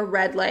light, or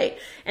red light.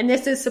 And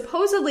this is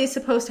supposedly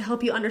supposed to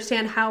help you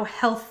understand how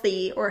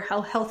healthy or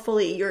how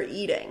healthfully you're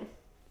eating.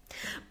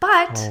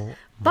 But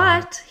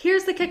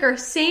here's the kicker.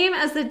 Same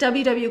as the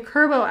WW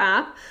Kurbo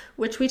app,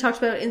 which we talked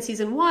about in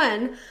season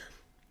 1,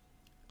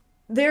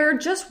 they're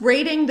just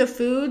rating the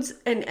foods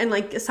and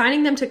like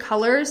assigning them to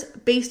colors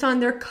based on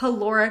their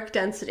caloric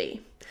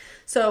density.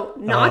 So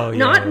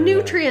not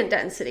nutrient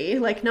density,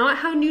 like not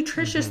how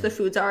nutritious the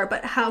foods are,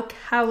 but how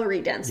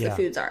calorie dense the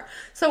foods are.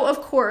 So of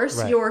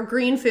course, your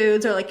green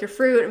foods are like your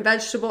fruit and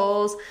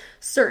vegetables,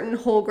 certain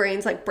whole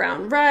grains like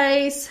brown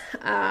rice.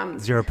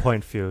 0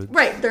 point foods.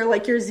 Right. They're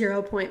like your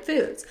 0 point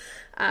foods.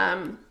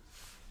 And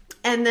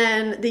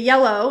then the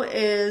yellow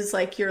is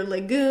like your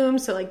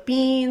legumes, so like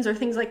beans or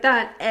things like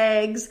that,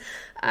 eggs.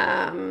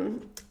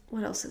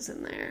 What else is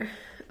in there?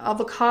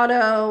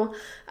 Avocado,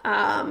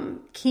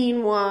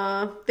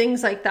 quinoa,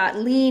 things like that.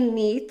 Lean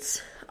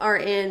meats are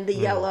in the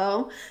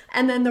yellow.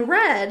 And then the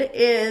red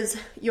is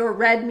your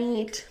red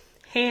meat,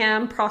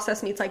 ham,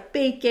 processed meats like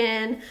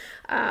bacon,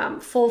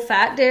 full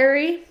fat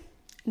dairy,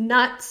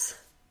 nuts,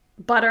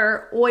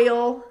 butter,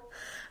 oil,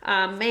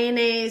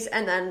 mayonnaise,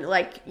 and then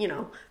like,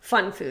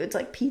 fun foods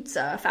like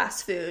pizza,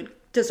 fast food,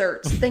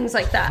 desserts, things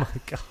like that. Oh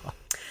my God.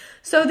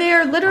 So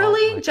they're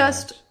literally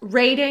just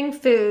rating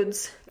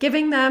foods,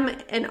 giving them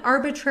an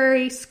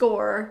arbitrary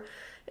score,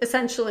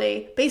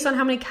 essentially, based on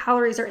how many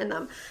calories are in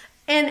them.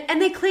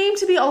 And they claim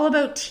to be all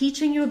about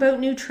teaching you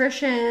about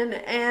nutrition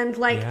and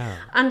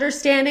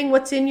understanding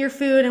what's in your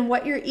food and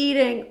what you're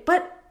eating.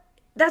 But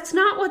that's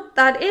not what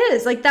that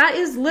is. Like, that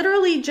is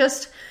literally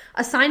just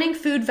assigning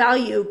food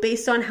value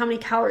based on how many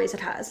calories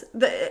it has.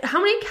 How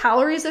many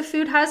calories a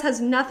food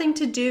has nothing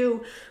to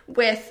do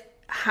with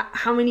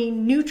how many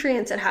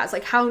nutrients it has,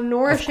 like how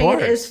nourishing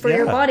it is for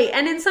your body.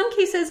 And in some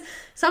cases,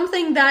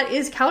 something that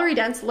is calorie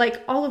dense,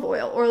 like olive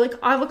oil or like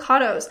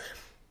avocados,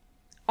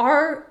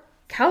 are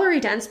calorie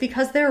dense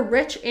because they're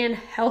rich in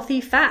healthy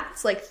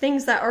fats, like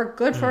things that are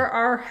good for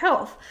our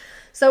health.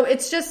 So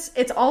it's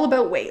all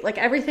about weight. Like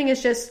everything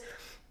is just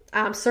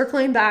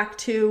circling back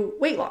to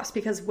weight loss,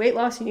 because weight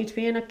loss, you need to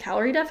be in a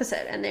calorie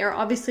deficit, and they are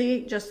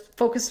obviously just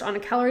focused on a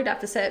calorie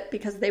deficit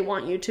because they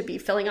want you to be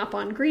filling up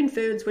on green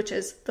foods, which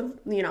is the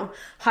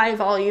high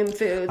volume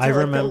foods. I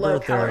remember the low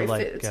calorie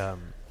foods.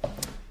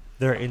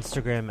 Their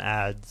Instagram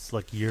ads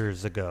like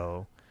years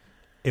ago.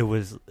 It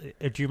was.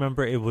 Do you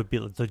remember? It would be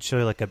they'd show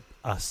you like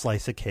a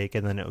slice of cake,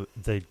 and then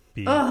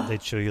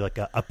they'd show you like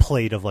a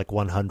plate of like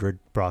 100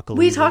 broccoli.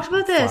 We talked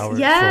about this,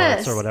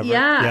 yes, or whatever,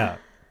 yeah.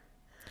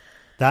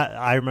 That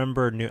I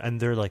remember, and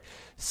they're like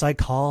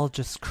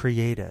psychologists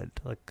created,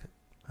 like,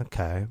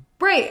 okay,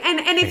 right, and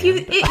if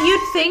you'd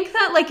think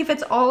that like if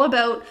it's all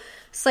about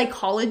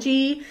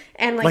psychology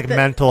and like the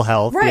mental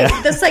health, right,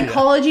 the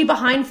psychology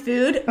behind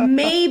food,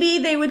 maybe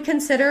they would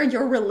consider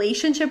your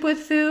relationship with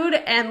food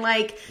and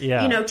like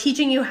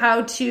teaching you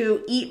how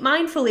to eat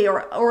mindfully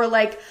or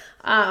like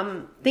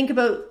think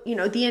about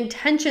the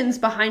intentions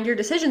behind your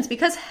decisions,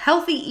 because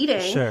healthy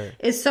eating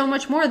is so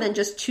much more than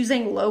just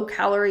choosing low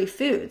calorie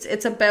foods.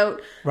 It's about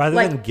rather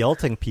than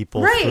guilting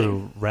people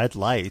through red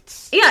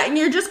lights. Yeah, and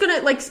you're just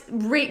gonna like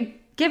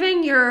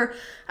giving your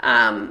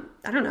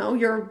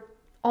your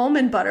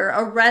almond butter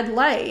a red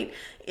light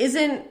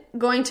isn't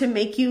going to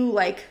make you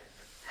like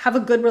have a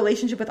good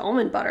relationship with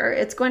almond butter.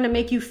 It's going to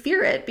make you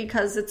fear it,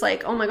 because it's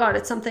like, oh my God,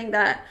 it's something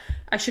that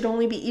I should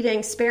only be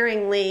eating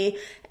sparingly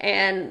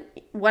and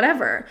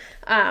whatever.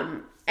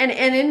 And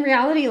in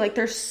reality, like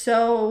there's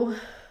so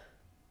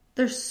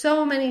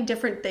many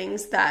different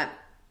things that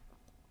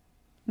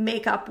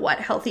make up what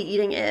healthy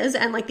eating is.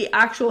 And like the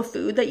actual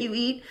food that you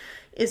eat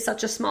is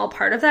such a small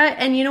part of that.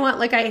 And you know what,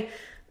 like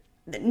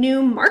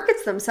New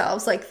markets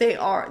themselves, like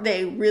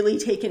they really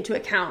take into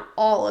account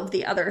all of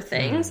the other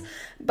things.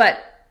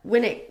 But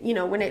when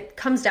it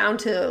comes down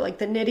to like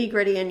the nitty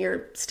gritty, and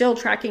you're still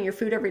tracking your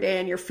food every day,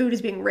 and your food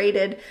is being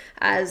rated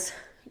as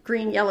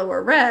green, yellow,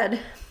 or red,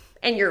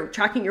 and you're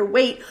tracking your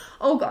weight.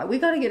 Oh God, we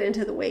got to get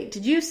into the weight.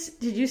 Did you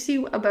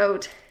see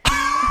about?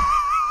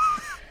 I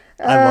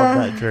love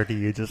that journey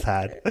you just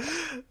had.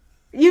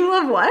 You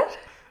love what?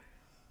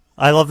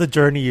 I love the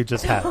journey you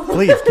just had.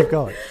 Please keep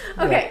going.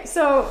 Okay,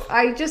 so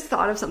I just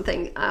thought of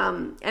something,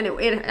 and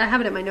I have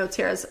it in my notes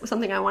here as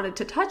something I wanted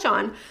to touch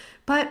on,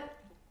 but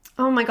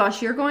oh my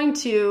gosh, you're going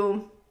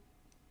to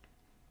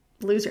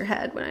lose your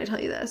head when I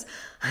tell you this.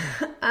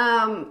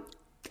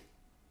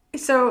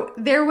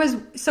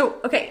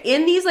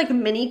 In these like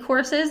mini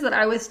courses that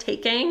I was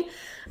taking,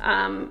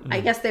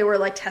 I guess they were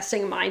like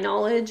testing my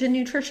knowledge in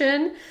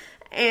nutrition.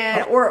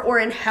 and or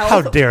in health.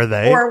 How dare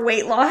they? Or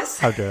weight loss.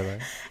 How dare they?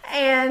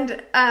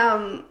 And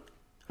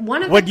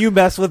when you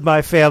mess with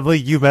my family,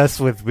 you mess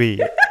with me.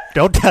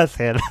 Don't test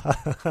Hannah.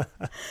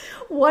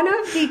 One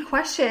of the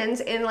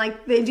questions in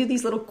like they do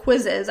these little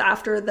quizzes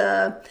after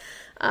the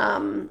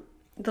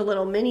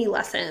little mini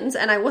lessons,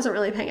 and I wasn't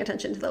really paying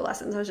attention to the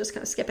lessons. I was just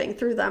kind of skipping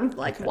through them,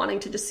 like wanting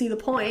to just see the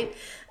point.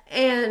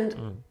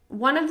 And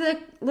one of the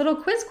little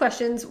quiz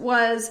questions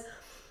was,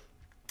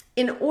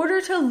 in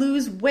order to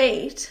lose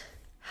weight,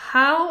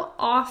 how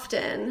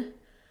often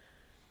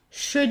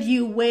should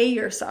you weigh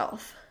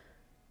yourself?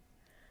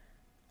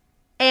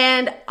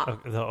 And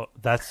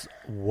that's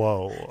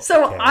whoa.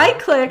 So okay. I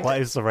clicked. What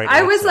is the right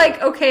I was answer?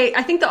 like, okay,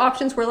 I think the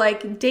options were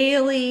like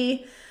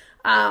daily,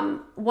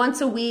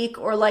 once a week,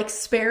 or like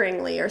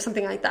sparingly or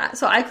something like that.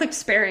 So I clicked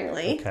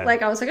sparingly. Okay.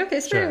 Like I was like, okay,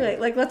 sparingly. Sure.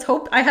 Like let's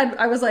hope.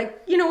 I was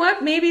like, you know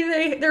what? Maybe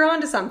they're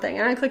onto something.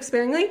 And I clicked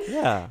sparingly.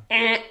 Yeah.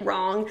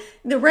 Wrong.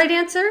 The right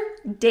answer,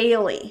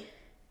 daily.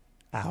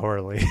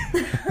 Hourly.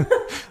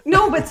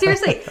 No, but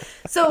seriously.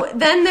 So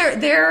then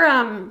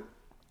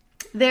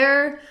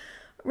their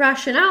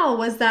rationale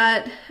was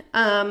that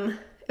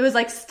it was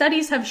like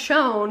studies have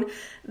shown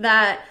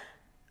that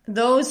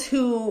those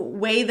who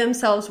weigh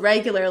themselves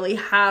regularly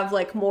have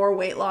like more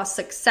weight loss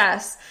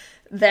success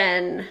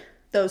than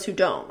those who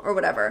don't, or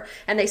whatever.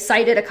 And they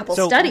cited a couple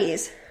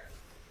studies.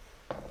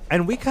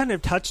 And we kind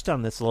of touched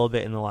on this a little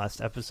bit in the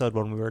last episode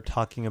when we were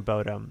talking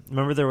about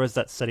remember there was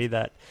that study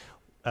that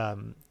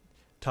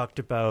talked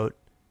about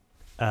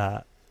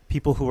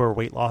people who were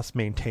weight loss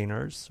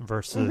maintainers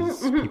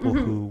versus people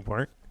who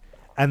weren't.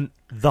 And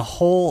the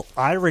whole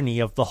irony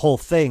of the whole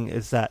thing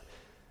is that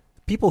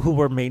people who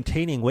were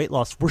maintaining weight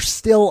loss were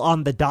still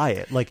on the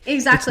diet. Like,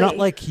 exactly. It's not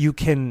like you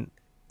can,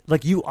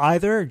 like, you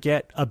either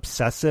get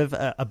obsessive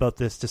about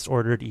this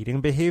disordered eating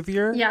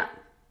behavior, yeah,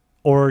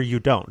 or you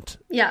don't.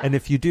 Yeah. And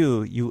if you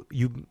do,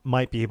 you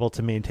might be able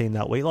to maintain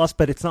that weight loss,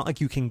 but it's not like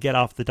you can get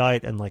off the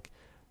diet and like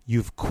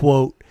you've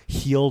quote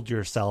healed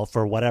yourself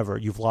or whatever.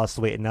 You've lost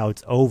the weight and now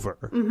it's over.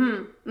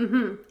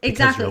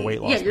 Exactly. You're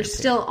weight loss you're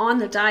still on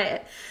the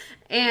diet.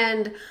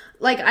 And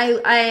like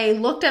I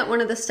looked at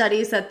one of the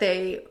studies that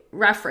they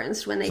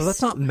referenced when they. So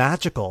that's not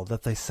magical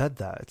that they said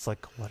that. It's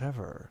like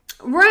whatever.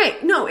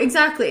 Right. No,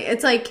 exactly.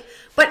 It's like,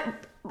 but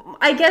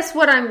I guess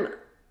what I'm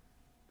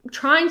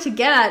trying to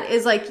get at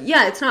is like,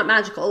 yeah, it's not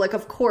magical. Like,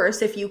 of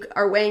course, if you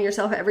are weighing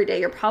yourself every day,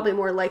 you're probably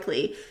more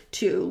likely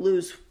to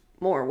lose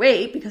more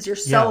weight because you're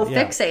so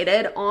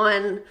fixated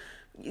on,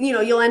 you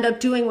know, you'll end up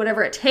doing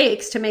whatever it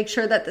takes to make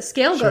sure that the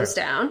scale goes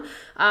down.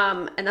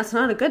 And that's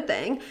not a good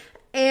thing.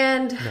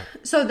 And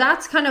so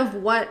that's kind of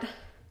what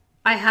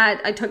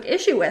I took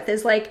issue with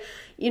is like,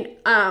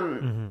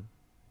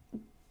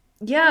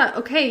 yeah,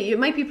 okay, you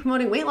might be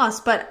promoting weight loss,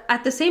 but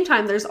at the same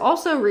time, there's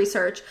also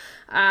research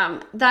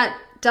that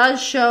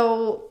does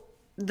show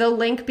the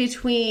link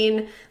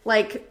between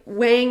like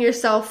weighing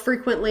yourself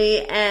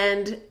frequently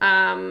and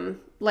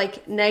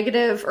like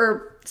negative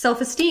or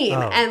self-esteem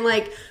and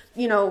like,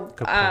 you know,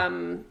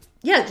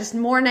 just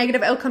more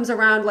negative outcomes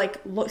around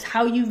like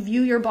how you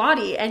view your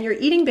body and your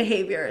eating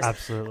behaviors.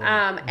 Absolutely.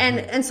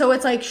 And so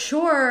it's like,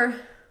 sure,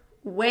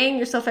 weighing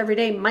yourself every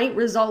day might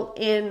result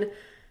in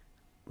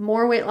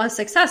more weight loss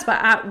success,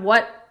 but at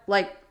what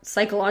like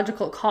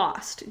psychological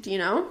cost, do you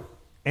know?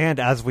 And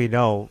as we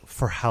know,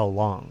 for how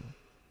long?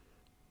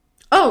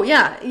 Oh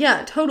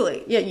yeah,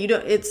 totally. Yeah, you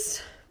don't.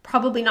 It's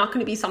probably not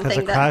going to be something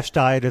because a crash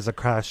diet is a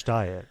crash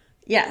diet.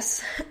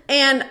 Yes,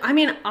 and I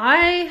mean,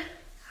 I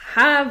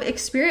have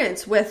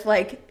experience with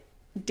like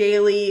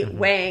daily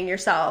weighing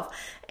yourself,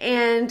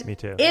 and me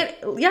too.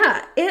 It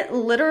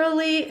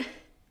literally,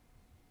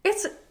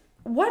 it's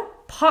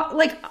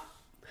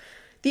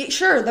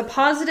the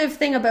positive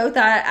thing about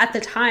that at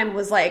the time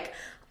was like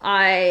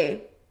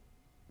I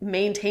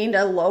maintained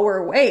a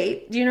lower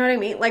weight. Do you know what I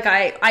mean? Like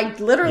I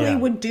literally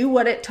would do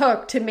what it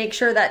took to make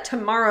sure that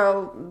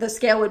tomorrow the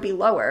scale would be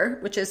lower,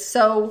 which is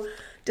so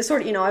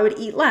disordered. You know, I would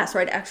eat less or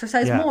I'd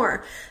exercise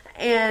more.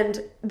 And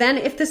then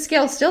if the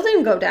scale still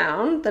didn't go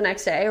down the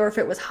next day, or if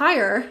it was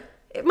higher,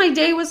 my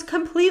day was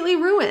completely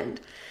ruined.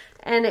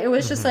 And it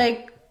was just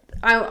like,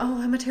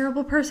 I'm a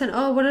terrible person.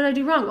 Oh, what did I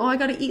do wrong? Oh, I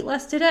got to eat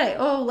less today.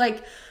 Oh,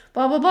 like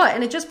blah, blah, blah.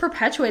 And it just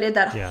perpetuated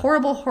that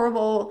horrible,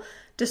 horrible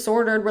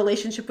disordered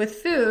relationship with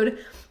food.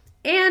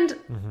 And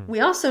we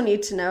also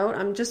need to note,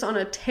 I'm just on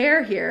a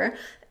tear here,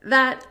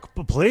 that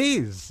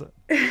please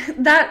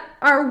that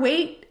our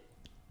weight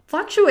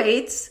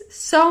fluctuates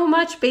so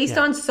much based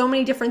on so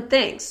many different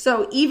things.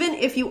 So even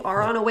if you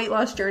are on a weight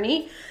loss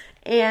journey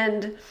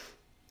and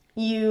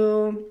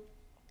you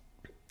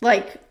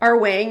like are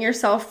weighing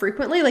yourself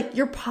frequently, like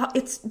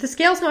the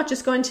scale's not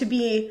just going to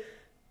be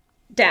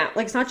down.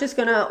 Like it's not just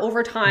going to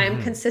over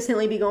time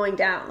consistently be going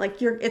down.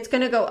 Like it's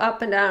going to go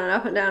up and down and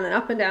up and down and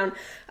up and down.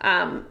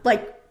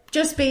 Like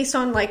just based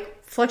on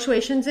like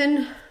fluctuations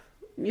in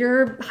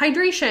your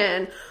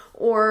hydration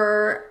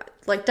or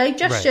like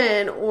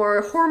digestion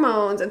or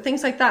hormones and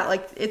things like that.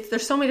 Like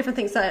there's so many different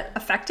things that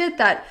affect it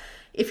that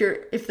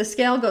if the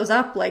scale goes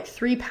up like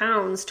 3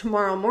 pounds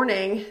tomorrow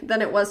morning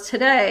than it was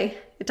today,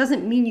 It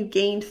doesn't mean you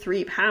gained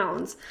 3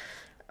 pounds,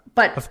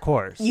 but of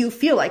course you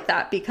feel like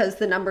that because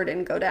the number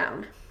didn't go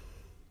down.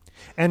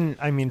 And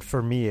I mean,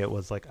 for me, it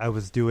was like I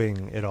was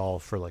doing it all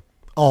for like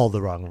all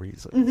the wrong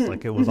reasons.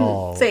 Like it was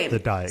all the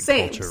diet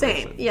culture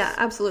reasons. Yeah,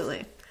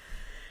 absolutely.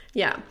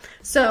 Yeah.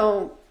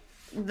 So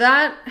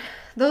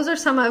those are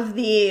some of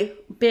the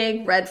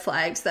big red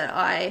flags that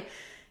I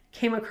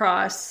came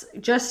across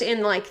just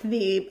in like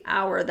the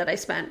hour that I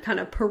spent kind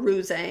of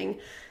perusing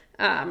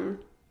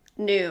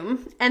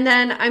Noom. And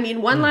then, I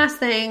mean, one last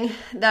thing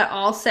that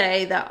I'll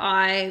say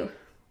that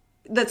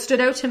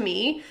stood out to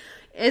me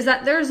is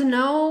that there's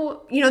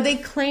no, they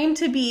claim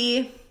to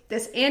be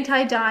this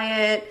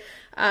anti-diet,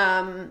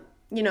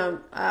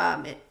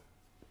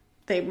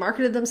 they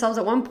marketed themselves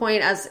at one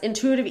point as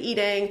intuitive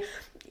eating,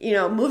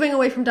 moving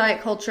away from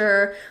diet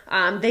culture.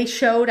 They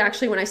showed,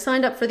 actually, when I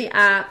signed up for the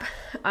app,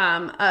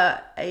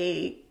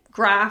 a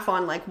graph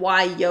on like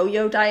why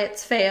yo-yo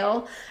diets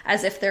fail,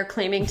 as if they're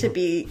claiming to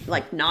be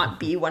like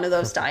not be one of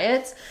those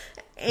diets.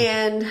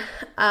 And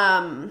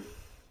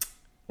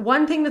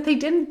one thing that they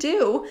didn't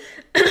do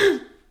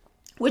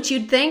which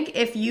you'd think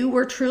if you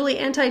were truly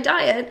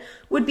anti-diet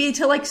would be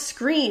to like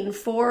screen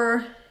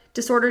for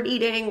disordered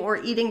eating or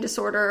eating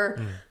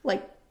disorder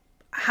like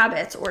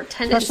habits or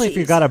tendencies. Especially if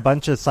you got a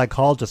bunch of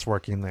psychologists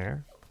working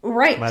there.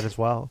 Right. Might as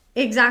well.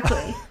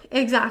 Exactly.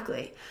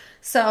 Exactly.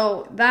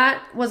 So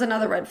that was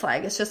another red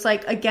flag. It's just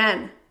like,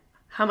 again,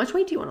 how much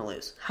weight do you want to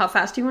lose? How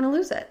fast do you want to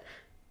lose it?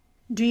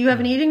 Do you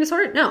have an eating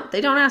disorder? No, they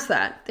don't ask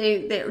that.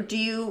 They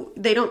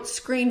don't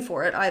screen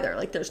for it either.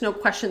 Like there's no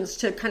questions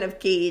to kind of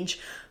gauge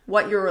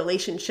what your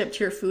relationship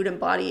to your food and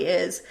body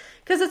is,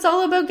 because it's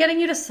all about getting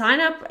you to sign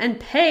up and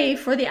pay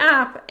for the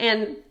app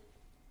and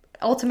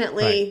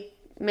ultimately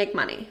make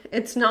money.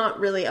 It's not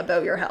really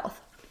about your health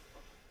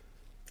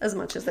as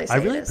much as they say. I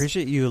really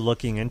appreciate you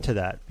looking into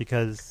that,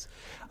 because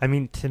I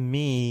mean, to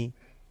me,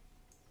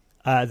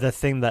 the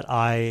thing that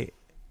I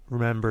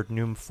remembered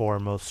Noom for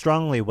most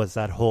strongly was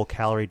that whole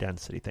calorie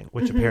density thing,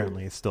 which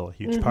apparently is still a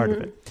huge part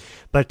of it.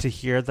 But to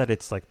hear that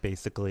it's like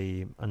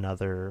basically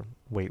another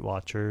Weight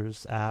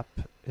Watchers app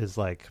is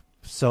like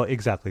so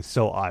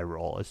eye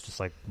roll. It's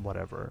just like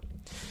whatever.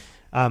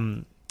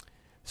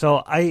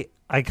 So I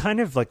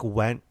kind of like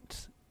went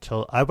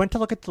to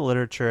look at the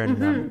literature,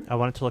 and I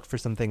wanted to look for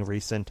something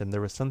recent, and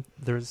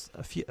there's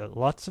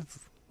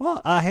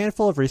a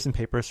handful of recent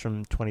papers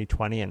from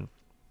 2020, and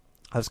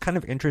I was kind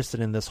of interested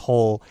in this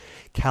whole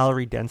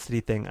calorie density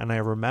thing. And I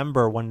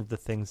remember one of the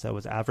things that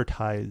was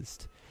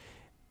advertised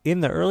in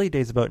the early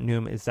days about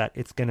Noom is that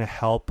it's going to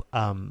help,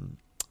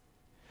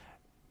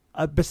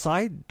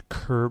 beside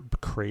curb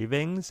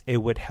cravings,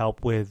 it would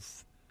help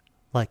with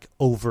like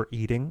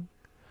overeating.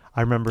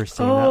 I remember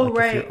seeing that,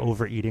 like, if you're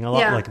overeating a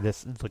lot, like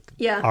this, like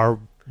our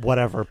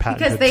whatever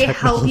patented because they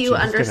help you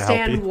technology is gonna help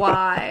understand you.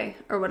 why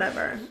or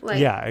whatever. Like,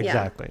 yeah,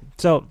 exactly.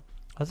 So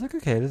I was like,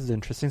 okay, this is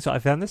interesting. So I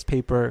found this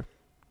paper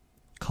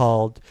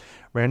called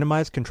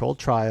Randomized Controlled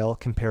Trial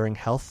Comparing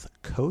Health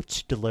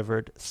Coach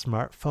Delivered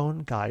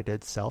Smartphone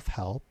Guided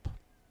Self-Help,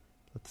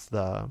 that's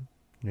the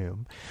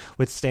Noom,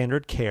 with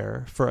standard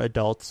care for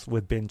adults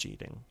with binge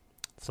eating.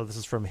 So this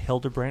is from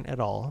Hildebrandt et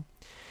al.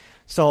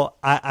 So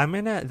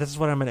this is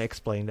what I'm gonna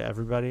explain to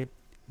everybody.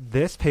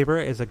 This paper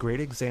is a great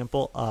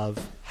example of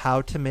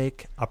how to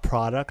make a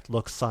product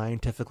look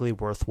scientifically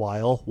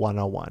worthwhile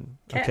 101.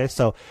 Okay,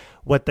 so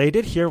what they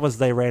did here was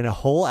they ran a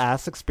whole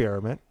ass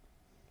experiment,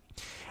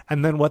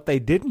 and then what they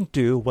didn't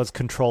do was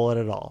control it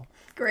at all.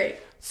 Great.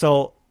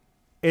 So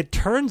it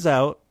turns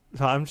out,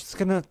 so I'm just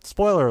going to,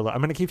 spoiler alert, I'm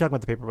going to keep talking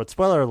about the paper, but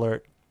spoiler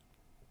alert,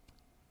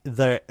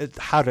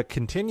 how to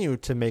continue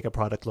to make a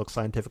product look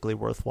scientifically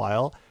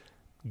worthwhile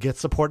gets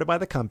supported by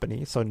the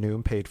company. So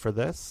Noom paid for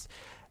this.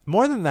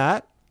 More than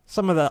that,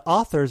 some of the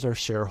authors are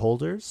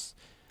shareholders.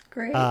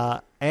 Great.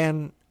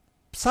 And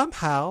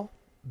somehow,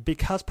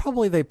 because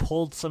probably they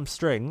pulled some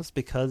strings,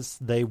 because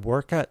they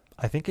work at,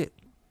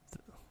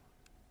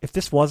 if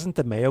this wasn't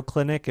the Mayo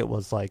Clinic, it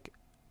was like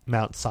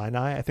Mount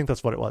Sinai. I think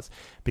that's what it was.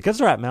 Because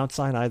they're at Mount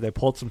Sinai, they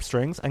pulled some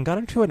strings and got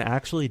into an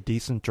actually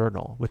decent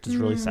journal, which is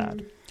really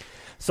sad.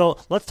 So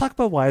let's talk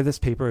about why this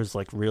paper is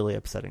like really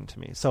upsetting to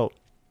me. So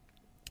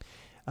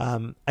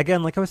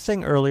again, like I was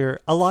saying earlier,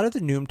 a lot of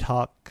the Noom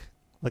talk,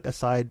 like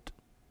aside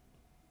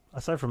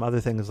from other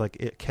things,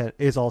 like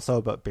is also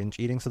about binge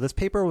eating. So this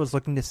paper was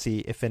looking to see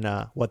if in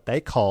a what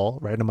they call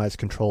randomized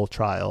control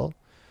trial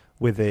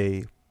with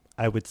a,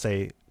 I would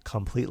say,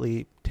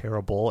 completely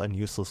terrible and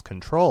useless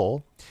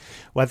control,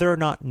 whether or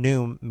not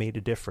Noom made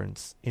a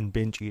difference in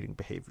binge eating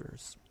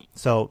behaviors.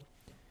 So,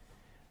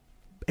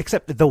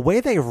 except the way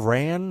they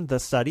ran the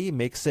study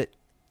makes it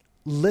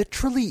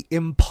literally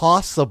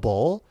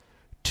impossible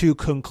to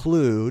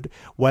conclude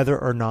whether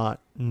or not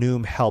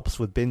Noom helps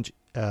with binge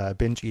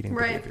eating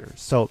behaviors.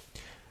 So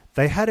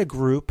they had a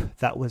group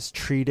that was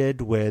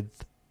treated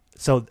with,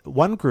 so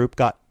one group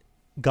got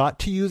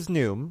to use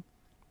Noom,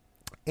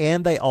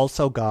 and they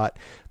also got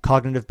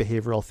cognitive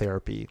behavioral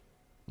therapy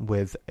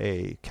with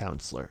a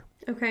counselor.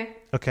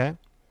 Okay.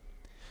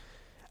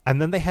 And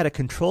then they had a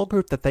control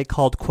group that they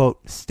called,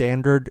 quote,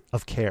 standard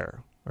of care.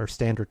 or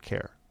standard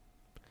care.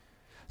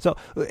 So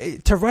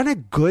to run a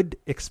good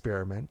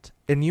experiment,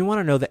 and you want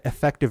to know the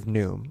effective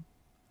Noom,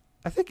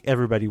 I think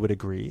everybody would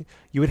agree,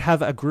 you would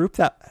have a group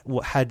that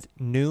had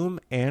Noom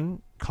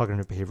and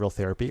cognitive behavioral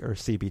therapy, or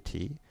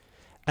CBT,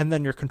 and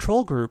then your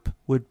control group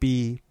would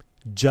be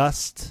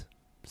just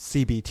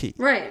CBT.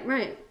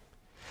 Right.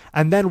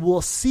 And then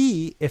we'll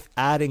see if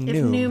adding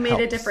Noom Noom made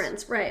helps. a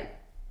difference, right.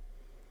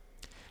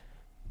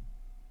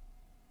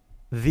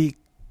 The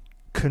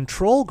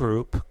control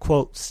group,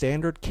 quote,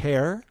 standard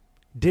care,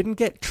 didn't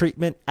get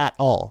treatment at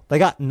all. They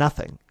got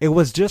nothing. It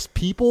was just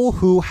people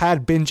who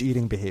had binge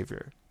eating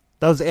behavior.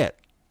 That was it.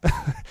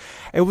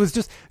 It was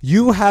just,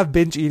 you have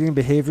binge eating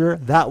behavior.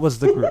 That was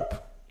the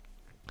group.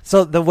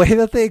 So the way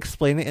that they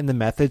explain it in the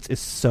methods is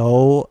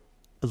so,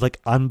 like,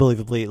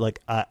 unbelievably, like,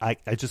 I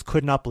just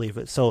could not believe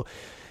it. So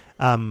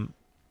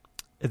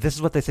this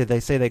is what they say. They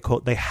say, they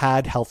quote, they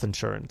had health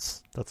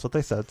insurance. That's what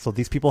they said. So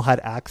these people had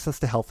access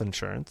to health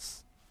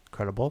insurance.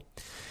 Incredible.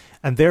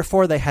 And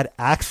therefore they had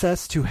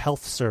access to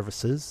health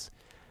services,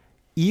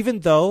 even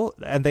though,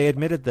 and they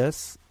admitted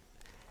this,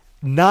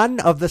 none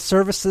of the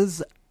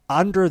services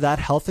under that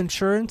health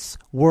insurance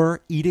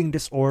were eating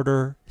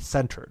disorder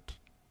centered.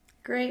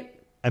 Great.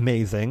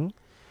 Amazing.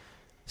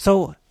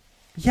 So,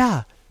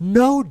 yeah,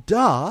 no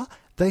duh,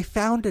 they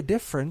found a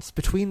difference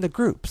between the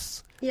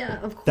groups. Yeah,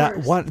 of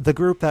course. The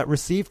group that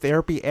received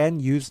therapy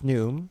and used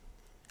Noom,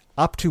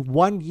 up to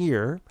 1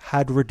 year,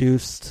 had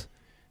reduced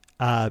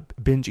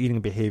binge eating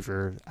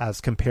behavior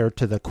as compared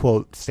to the,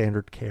 quote,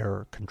 standard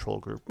care control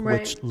group,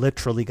 right. which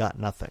literally got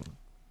nothing.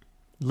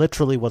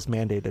 Literally was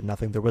mandated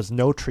nothing. There was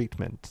no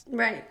treatment.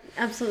 Right.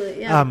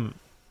 Absolutely. Yeah.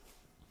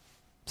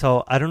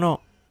 So I don't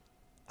know.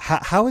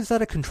 How is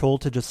that a control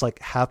to just like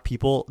have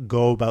people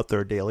go about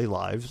their daily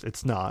lives?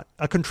 It's not.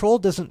 A control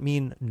doesn't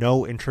mean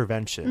no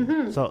intervention.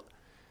 Mm-hmm. So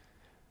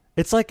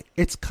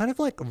it's kind of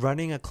like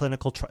running a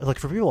clinical trial. Like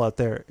for people out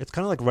there, it's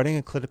kind of like running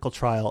a clinical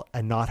trial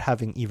and not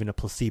having even a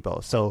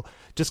placebo. So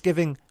just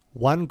giving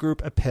one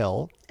group a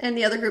pill and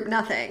the other group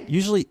nothing.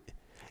 Usually,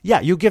 yeah,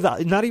 you give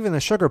not even a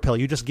sugar pill.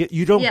 You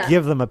don't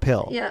give them a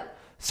pill. Yeah.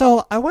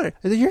 So I wonder,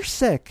 you're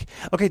sick.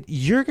 Okay,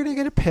 you're gonna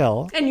get a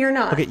pill, and you're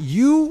not. Okay,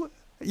 you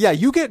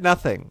get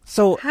nothing.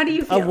 So how do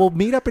you feel? We'll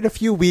meet up in a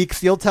few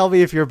weeks. You'll tell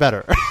me if you're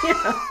better.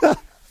 Yeah.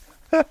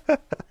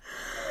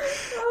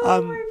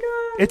 Oh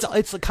my god.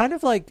 It's kind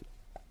of like,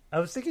 I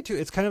was thinking too,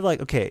 it's kind of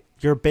like, okay,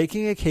 you're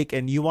baking a cake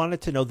and you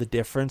wanted to know the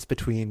difference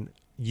between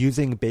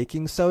using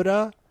baking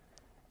soda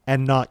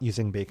and not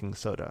using baking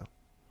soda.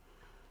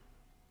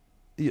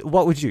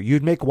 What would you?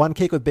 You'd make one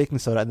cake with baking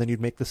soda and then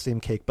you'd make the same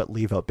cake but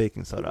leave out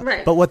baking soda.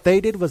 Right. But what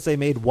they did was they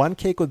made one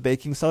cake with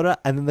baking soda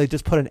and then they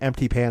just put an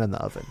empty pan in the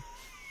oven.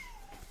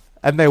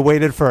 And they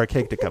waited for a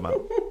cake to come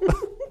out.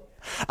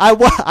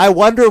 I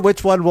wonder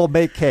which one will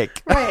make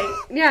cake.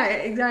 Right. Yeah,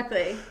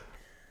 exactly.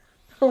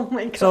 Oh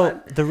my god.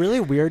 So the really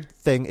weird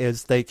thing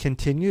is they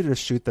continue to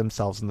shoot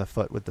themselves in the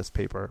foot with this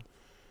paper.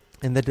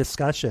 In the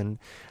discussion,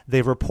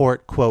 they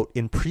report, quote,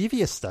 in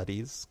previous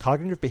studies,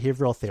 cognitive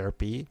behavioral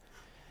therapy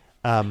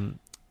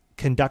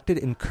conducted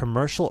in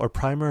commercial or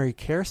primary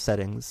care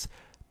settings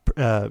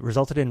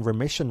resulted in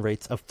remission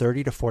rates of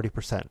 30 to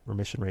 40%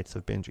 remission rates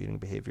of binge eating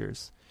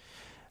behaviors.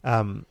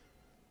 In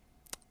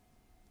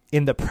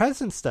the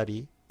present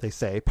study, they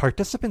say,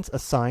 participants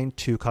assigned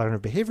to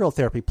cognitive behavioral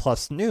therapy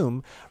plus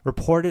Noom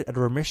reported a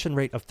remission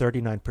rate of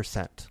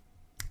 39%,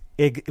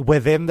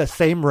 within the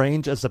same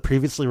range as the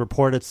previously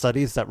reported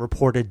studies that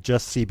reported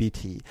just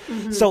CBT.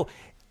 Mm-hmm. So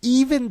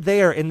even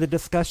there in the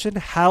discussion,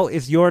 how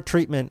is your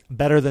treatment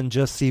better than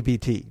just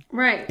CBT?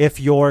 Right. If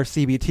your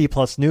CBT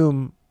plus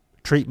Noom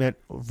treatment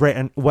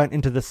went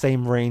into the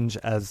same range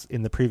as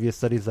in the previous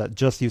studies that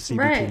just use CBT,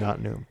 right, not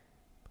Noom.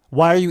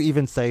 Why are you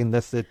even saying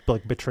this? It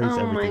like betrays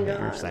everything that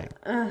you're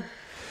saying.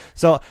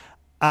 So,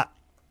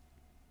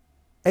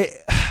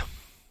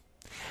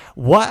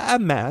 what a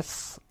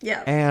mess.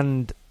 Yeah.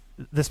 And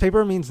this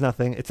paper means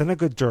nothing. It's in a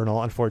good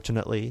journal,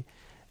 unfortunately.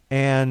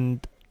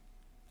 And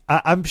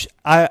I'm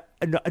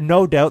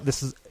no doubt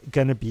this is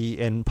going to be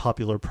in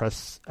popular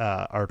press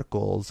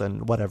articles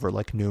and whatever,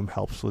 like Noom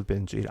helps with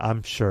binge eating.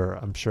 I'm sure.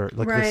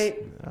 Like right.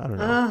 This, I don't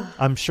know.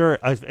 I'm sure.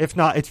 If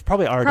not, it's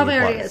probably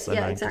already was, is.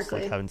 Yeah, and exactly.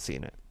 I just haven't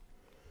seen it.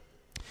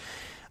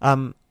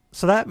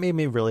 So that made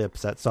me really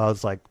upset. So I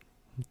was like,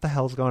 what the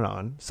hell's going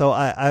on? So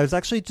I was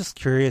actually just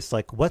curious,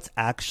 like, what's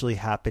actually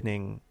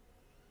happening?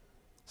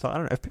 So I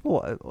don't know if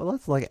people,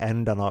 let's like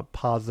end on a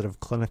positive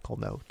clinical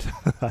note,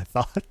 I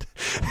thought,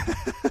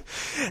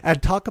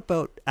 and talk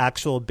about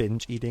actual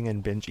binge eating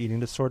and binge eating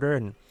disorder.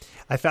 And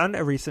I found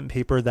a recent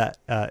paper that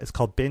is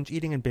called Binge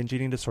Eating and Binge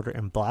Eating Disorder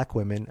in Black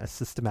Women, a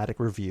Systematic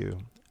Review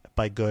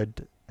by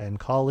Good and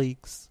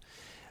colleagues.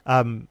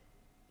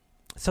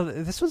 So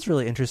this was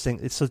really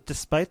interesting. So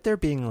despite there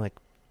being like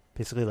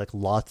basically like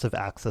lots of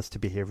access to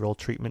behavioral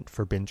treatment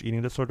for binge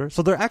eating disorder,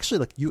 so they're actually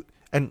like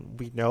and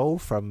we know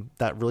from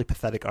that really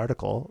pathetic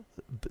article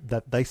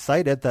that they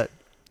cited that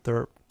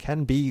there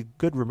can be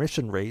good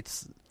remission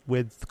rates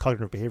with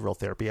cognitive behavioral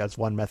therapy as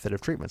one method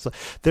of treatment. So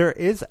there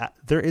is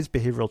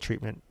behavioral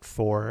treatment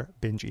for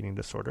binge eating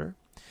disorder.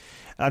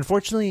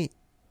 Unfortunately,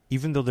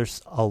 even though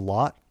there's a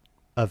lot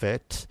of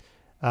it,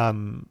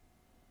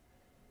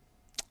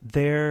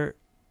 there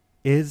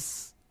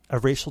is a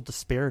racial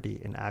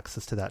disparity in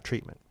access to that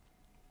treatment.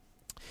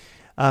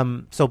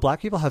 So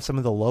Black people have some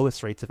of the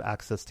lowest rates of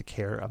access to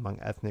care among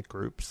ethnic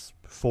groups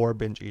for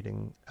binge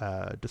eating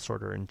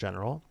disorder in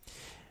general,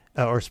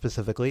 or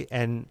specifically.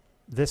 And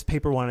this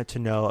paper wanted to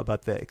know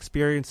about the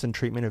experience and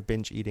treatment of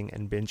binge eating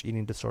and binge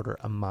eating disorder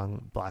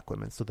among Black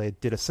women. So they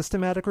did a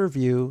systematic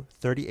review,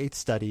 38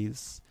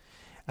 studies,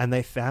 and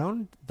they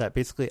found that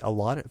basically a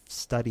lot of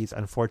studies,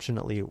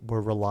 unfortunately,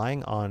 were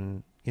relying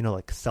on,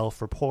 like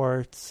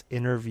self-reports,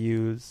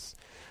 interviews,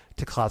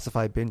 to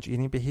classify binge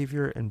eating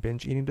behavior and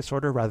binge eating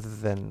disorder rather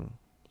than,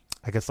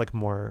 I guess, like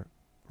more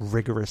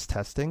rigorous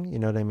testing. You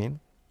know what I mean?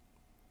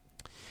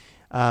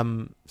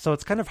 So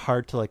it's kind of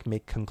hard to like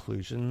make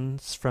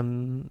conclusions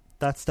from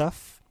that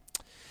stuff.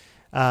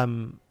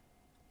 And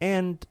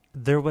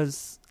there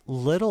was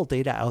little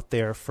data out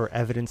there for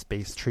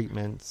evidence-based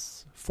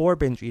treatments for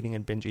binge eating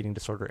and binge eating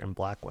disorder in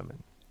Black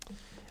women.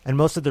 And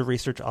most of the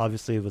research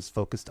obviously was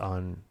focused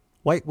on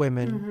white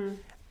women.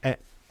 And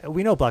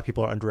we know Black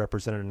people are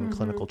underrepresented in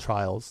clinical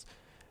trials.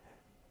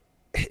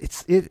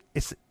 It's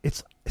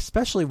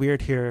especially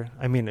weird here.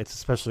 I mean,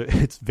 it's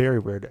very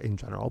weird in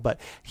general, but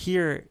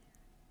here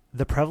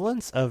the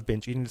prevalence of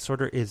binge eating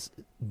disorder is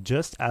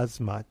just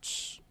as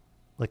much,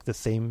 like the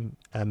same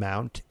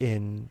amount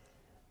in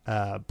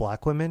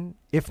Black women,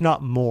 if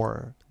not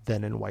more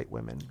than in white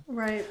women.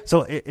 Right.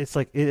 So it's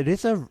like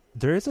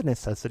there is a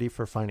necessity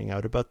for finding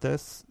out about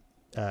this,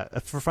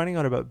 for finding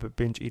out about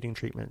binge eating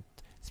treatment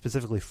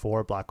specifically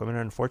for Black women.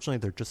 And unfortunately,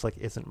 there just like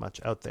isn't much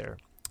out there.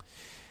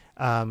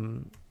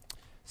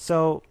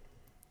 So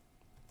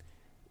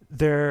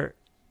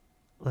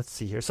let's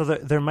see here. So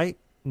there might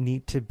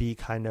need to be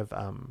kind of,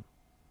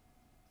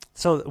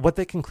 so what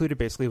they concluded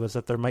basically was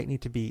that there might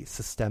need to be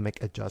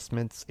systemic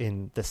adjustments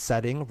in the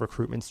setting,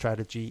 recruitment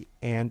strategy,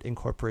 and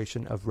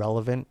incorporation of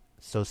relevant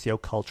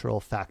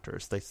sociocultural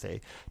factors, they say,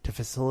 to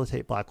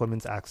facilitate Black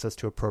women's access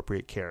to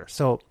appropriate care.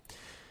 So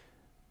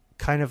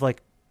kind of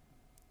like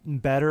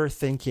better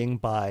thinking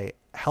by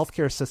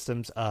healthcare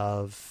systems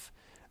of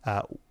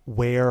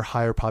where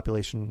higher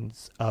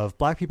populations of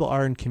Black people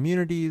are in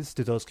communities.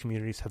 Do those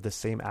communities have the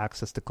same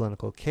access to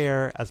clinical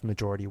care as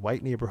majority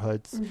white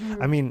neighborhoods?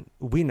 I mean,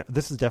 we know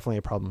this is definitely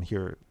a problem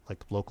here,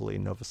 like locally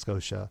in Nova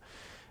Scotia.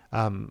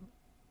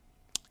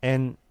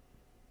 And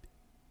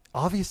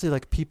obviously,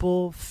 like,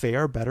 people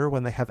fare better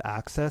when they have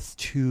access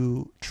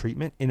to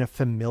treatment in a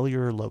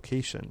familiar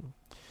location.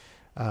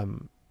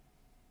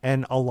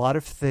 And a lot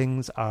of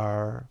things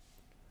are,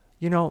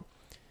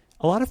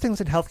 a lot of things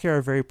in healthcare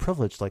are very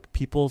privileged. Like,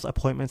 people's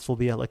appointments will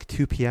be at like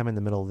 2 p.m. in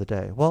the middle of the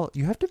day. Well,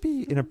 you have to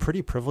be in a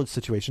pretty privileged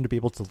situation to be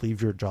able to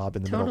leave your job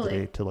in the middle of the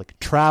day to like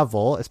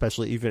travel,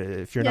 especially even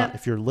if you're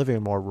if you're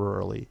living more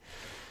rurally,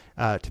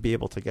 to be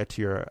able to get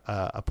to your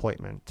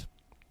appointment,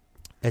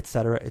 et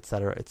cetera, et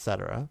cetera, et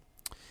cetera.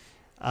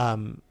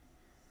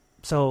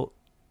 So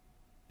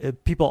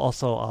people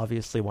also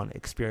obviously want to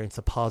experience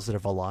a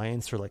positive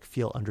alliance or like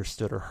feel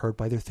understood or heard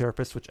by their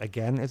therapist, which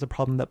again is a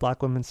problem that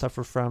Black women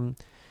suffer from.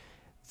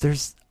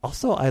 There's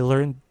also, I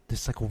learned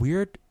this like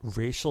weird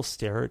racial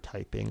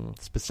stereotyping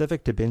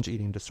specific to binge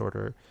eating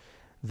disorder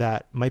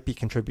that might be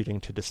contributing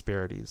to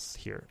disparities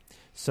here.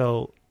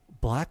 So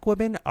Black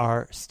women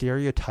are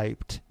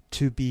stereotyped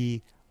to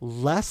be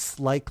less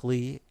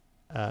likely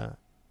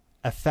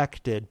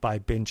affected by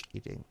binge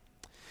eating.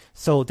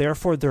 So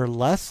therefore, they're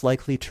less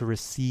likely to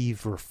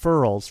receive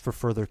referrals for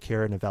further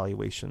care and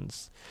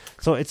evaluations.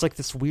 So it's like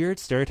this weird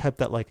stereotype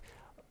that like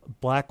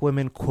Black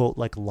women, quote,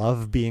 like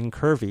love being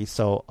curvy.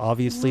 So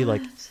obviously,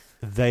 like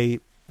they're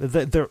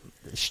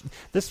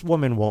this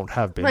woman won't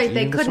have binge eating disorder.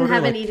 Right, they couldn't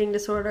have an eating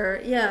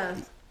disorder. Yeah.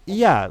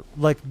 Yeah,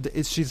 like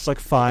she's like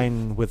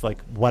fine with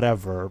like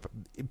whatever.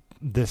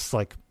 This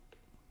like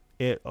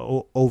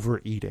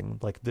overeating,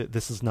 like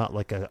this is not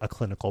like a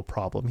clinical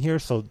problem here.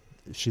 So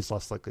she's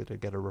less likely to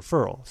get a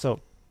referral.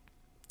 So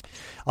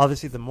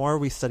obviously, the more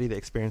we study the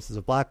experiences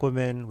of Black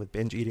women with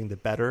binge eating, the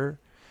better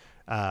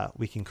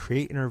we can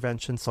create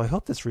interventions. So I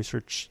hope this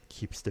research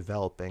keeps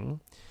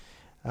developing.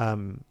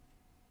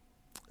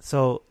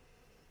 So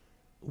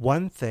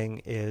one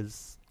thing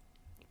is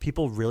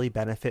people really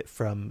benefit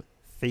from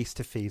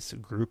face-to-face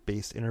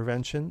group-based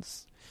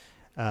interventions.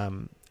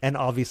 And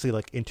obviously,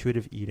 like,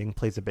 intuitive eating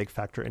plays a big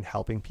factor in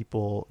helping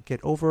people get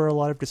over a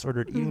lot of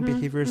disordered eating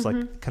behaviors,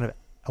 like kind of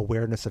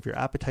awareness of your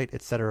appetite,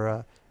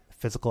 etc.,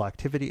 physical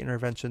activity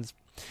interventions.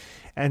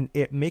 And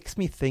it makes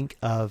me think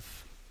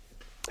of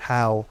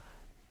how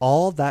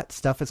all that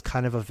stuff is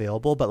kind of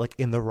available, but like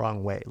in the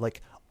wrong way.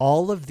 Like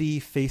all of the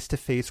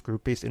face-to-face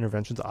group-based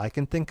interventions I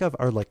can think of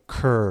are like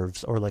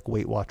Curves or like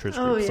Weight Watchers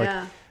groups. Oh, yeah.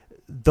 Like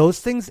those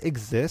things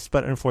exist,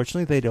 but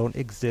unfortunately they don't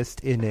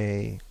exist in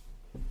a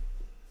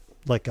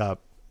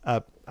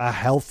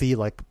healthy,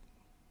 like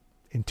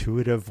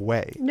intuitive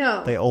way.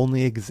 No, they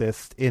only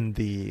exist in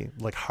the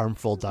like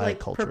harmful diet like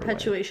culture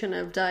perpetuation way.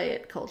 Of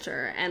diet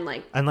culture and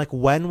like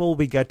when will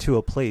we get to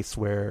a place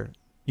where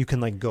you can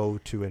like go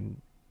to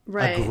an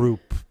a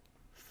group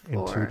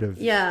intuitive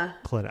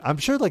clinic. I'm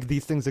sure like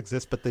these things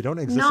exist, but they don't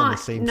exist on the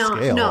same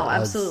scale. No,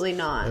 absolutely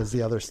not. As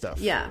the other stuff.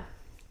 Yeah.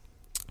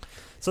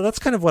 So that's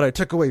kind of what I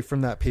took away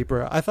from that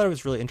paper. I thought it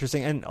was really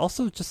interesting. And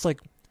also just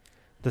like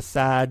the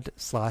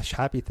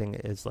sad/happy thing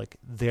is like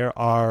there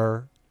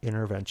are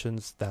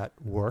interventions that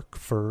work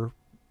for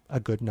a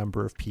good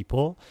number of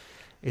people.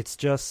 It's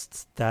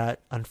just that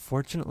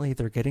unfortunately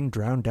they're getting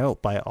drowned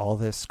out by all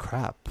this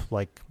crap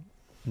like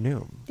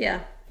Noom.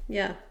 Yeah.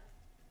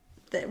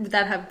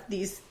 That have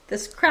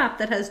this crap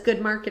that has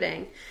good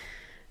marketing.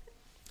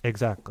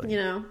 Exactly.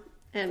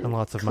 And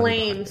lots of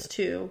claims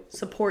to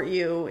support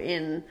you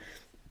in,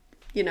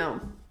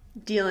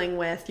 dealing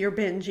with your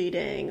binge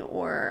eating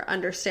or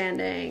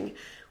understanding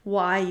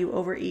why you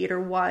overeat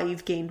or why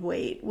you've gained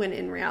weight, when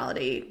in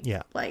reality,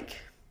 like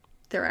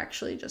they're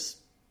actually just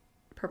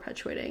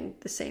perpetuating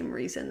the same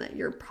reason that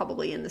you're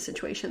probably in the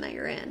situation that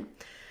you're in.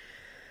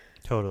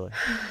 Totally.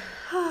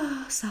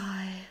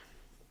 Sigh.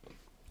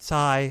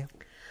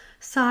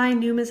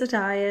 Noom is a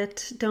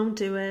diet. Don't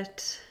do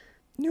it.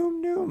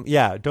 Noom.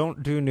 Yeah,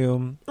 don't do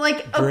Noom.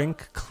 Like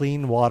drink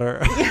clean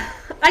water. Yeah,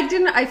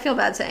 I feel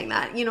bad saying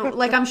that.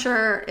 Like I'm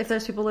sure if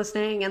there's people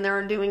listening and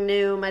they're doing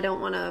Noom, I don't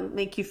want to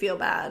make you feel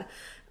bad.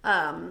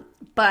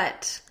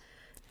 But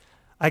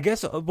I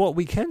guess what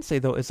we can say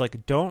though is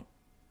like don't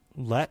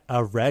let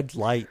a red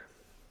light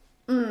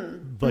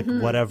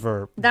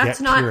whatever get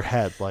to your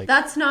head. Like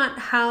that's not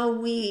how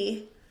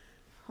we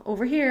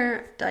over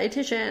here,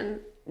 dietitian,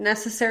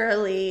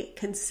 necessarily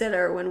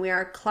consider when we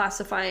are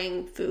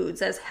classifying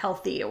foods as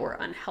healthy or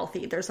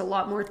unhealthy. There's a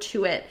lot more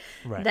to it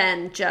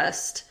than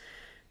just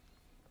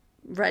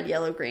red,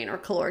 yellow, green, or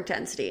caloric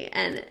density.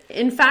 And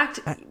in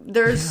fact,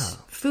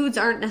 foods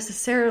aren't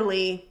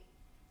necessarily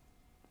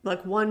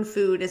like one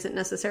food isn't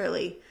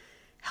necessarily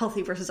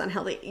healthy versus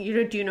unhealthy.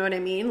 Do you know what I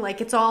mean?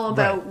 Like it's all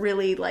about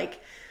really like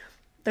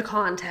the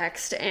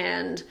context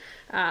and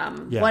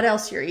what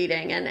else you're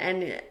eating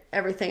and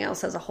everything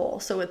else as a whole.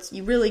 So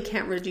you really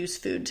can't reduce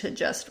food to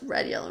just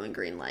red, yellow, and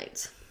green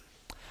lights.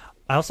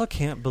 I also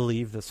can't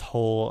believe this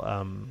whole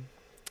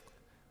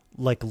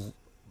like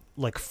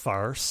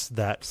farce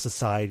that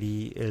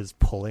society is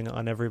pulling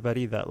on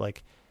everybody, that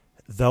like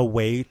the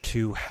way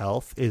to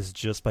health is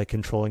just by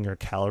controlling your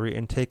calorie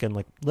intake and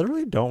like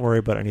literally don't worry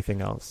about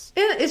anything else.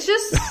 It's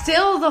just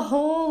still the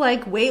whole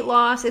like weight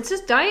loss. It's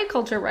just diet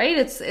culture, right?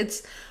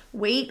 It's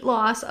weight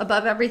loss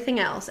above everything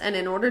else. And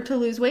in order to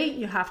lose weight,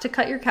 you have to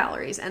cut your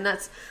calories. And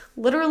that's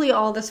literally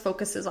all this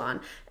focuses on.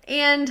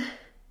 And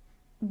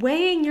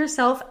weighing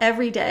yourself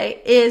every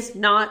day is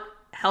not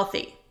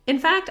healthy. In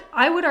fact,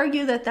 I would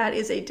argue that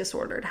is a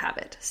disordered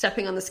habit,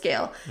 stepping on the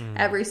scale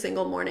every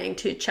single morning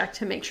to check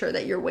to make sure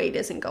that your weight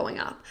isn't going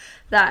up.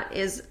 That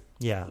is,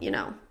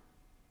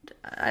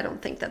 I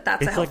don't think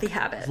that's a healthy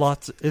habit.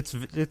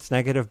 It's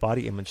negative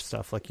body image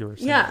stuff, like you were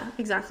saying. Yeah,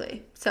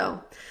 exactly.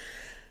 So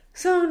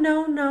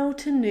no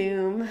to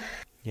Noom.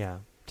 Yeah,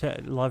 to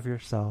love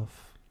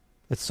yourself.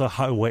 It's so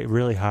hard,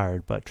 really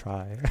hard, but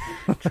try.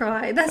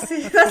 Try. That's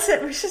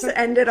it. We should just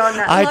end it on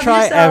that. I love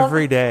try yourself.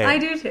 Every day. I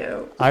do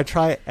too. I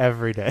try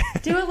every day.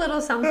 Do a little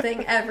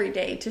something every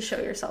day to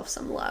show yourself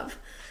some love.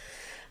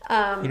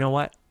 You know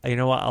what?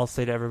 I'll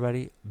say to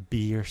everybody, be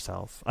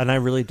yourself. And I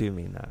really do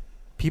mean that.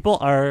 People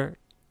are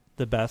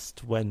the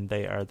best when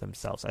they are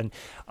themselves. And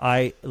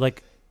I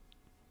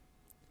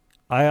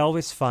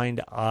always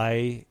find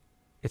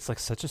it's like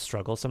such a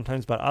struggle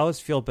sometimes, but I always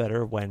feel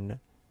better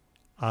when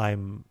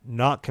I'm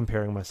not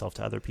comparing myself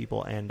to other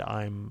people and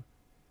I'm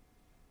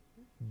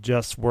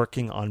just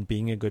working on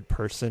being a good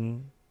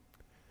person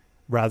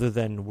rather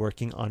than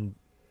working on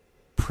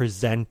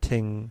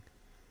presenting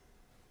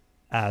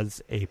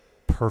as a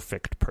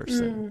perfect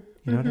person.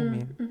 You know what I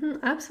mean? Mm-hmm,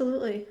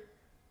 absolutely.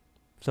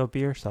 So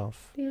be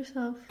yourself. Be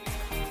yourself.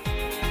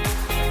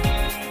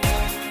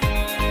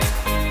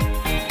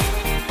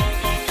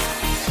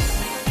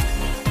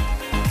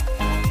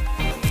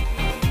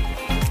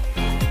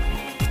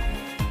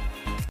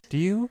 Do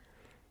you,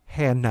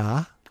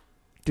 Hannah?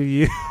 Do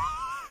you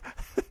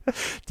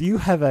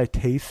have a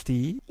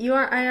tasty?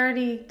 I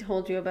already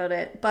told you about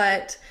it,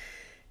 but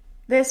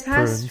this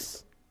past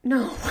prunes?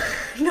 No,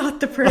 not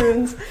the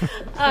prunes.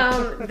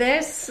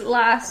 This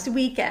last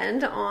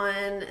weekend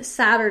on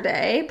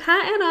Saturday,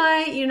 Pat and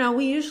I,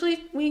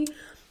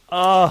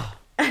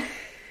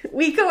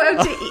 we go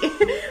out to eat.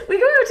 We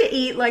go out to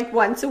eat like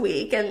once a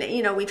week, and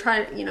we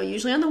try,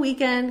 usually on the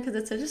weekend because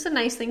it's just a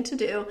nice thing to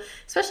do,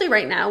 especially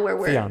right now where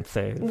we're in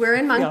Moncton, we're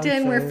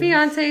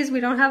fiancés.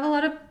 We don't have a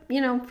lot of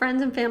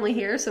friends and family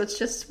here, so it's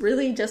just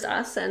really just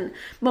us, and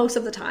most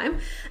of the time,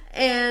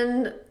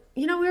 and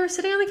we were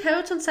sitting on the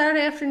couch on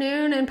Saturday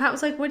afternoon, and Pat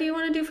was like, "What do you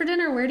want to do for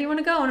dinner? Where do you want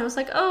to go?" And I was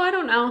like, "Oh, I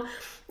don't know.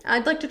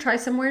 I'd like to try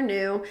somewhere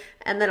new."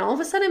 And then all of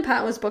a sudden,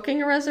 Pat was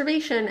booking a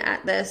reservation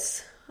at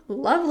this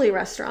lovely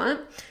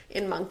restaurant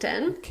in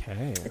Moncton.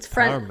 Okay, it's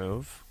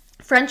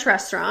French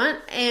restaurant,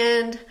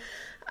 and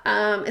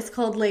it's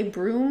called Les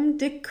Brumes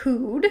de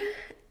Coude,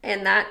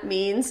 and that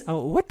means...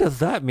 Oh, what does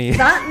that mean?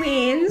 That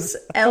means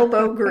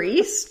elbow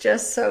grease,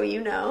 just so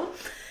you know.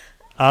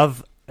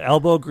 Of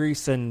elbow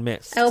grease and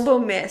mist. Elbow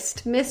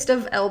mist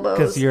of elbows.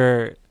 Because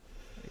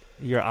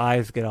your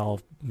eyes get all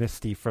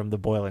misty from the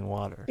boiling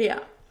water. Yeah.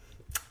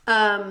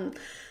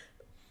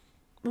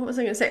 What was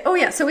I going to say? Oh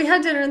yeah, so we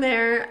had dinner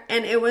there,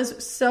 and it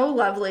was so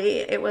lovely.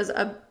 It was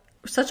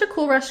such a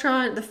cool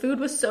restaurant. The food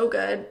was so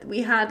good.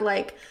 We had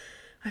like,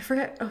 I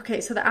forget. Okay,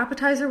 so the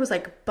appetizer was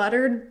like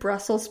buttered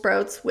Brussels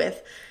sprouts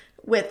with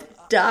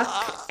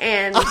duck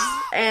and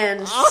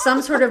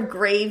some sort of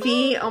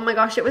gravy. Oh my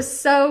gosh, it was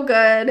so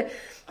good.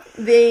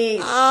 The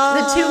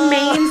two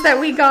mains that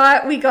we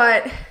got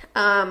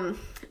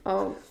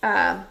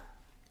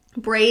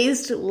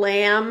braised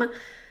lamb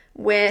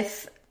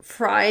with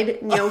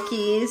fried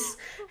gnocchis,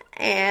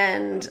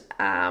 and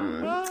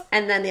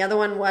then the other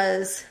one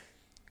was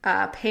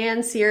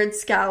pan-seared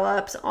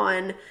scallops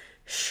on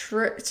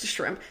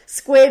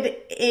squid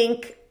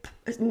ink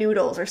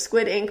noodles or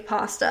squid ink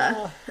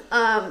pasta.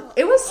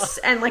 It was,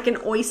 and like an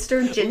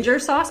oyster ginger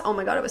sauce. Oh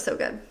my god, it was so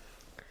good.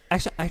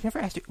 Actually, I never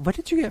asked you, what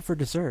did you get for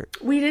dessert?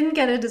 We didn't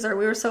get a dessert.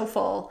 We were so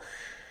full.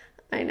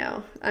 I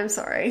know. I'm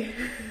sorry.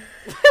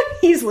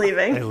 He's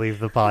leaving. I leave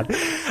the pod.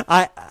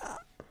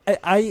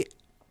 I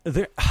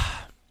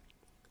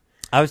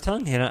was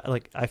telling Hannah,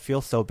 like, I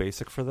feel so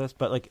basic for this,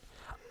 but like,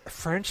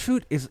 French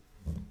food is.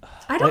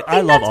 I don't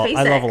think that's basic.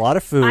 I love a lot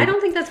of food. I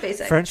don't think that's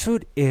basic. French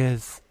food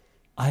is.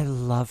 I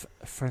love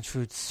French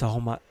food so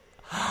much.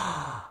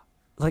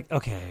 Like,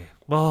 okay,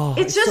 well,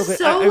 it's just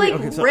so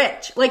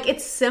rich. Like,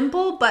 it's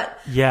simple but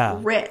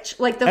rich.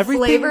 Like, the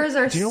flavors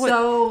are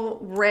so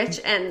rich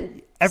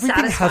and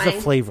everything satisfying. has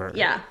a flavor.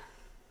 Yeah.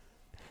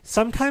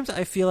 Sometimes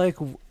I feel like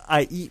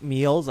I eat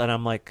meals and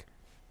I'm like,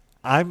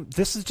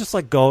 this is just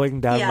like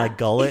going down my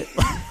gullet.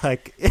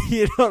 Like,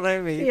 you know what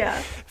I mean?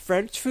 Yeah.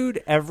 French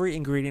food, every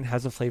ingredient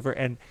has a flavor.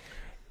 And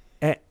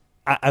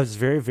I was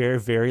very, very,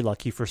 very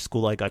lucky for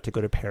school. I got to go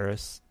to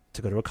Paris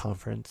to go to a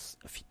conference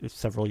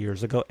several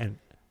years ago. And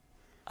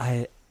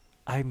I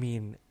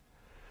mean,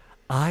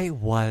 I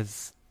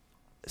was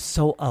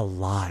so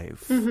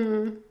alive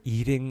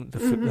eating the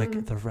food,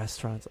 like the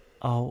restaurants.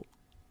 Oh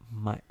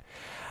my,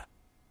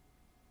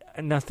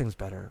 nothing's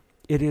better.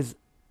 It is.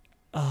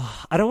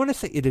 I don't want to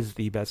say it is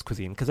the best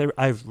cuisine because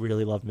I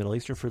really love Middle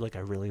Eastern food. Like, I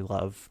really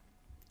love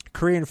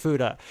Korean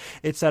food,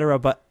 etc.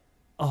 But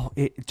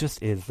it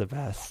just is the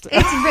best.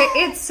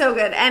 It's so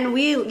good, and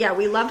we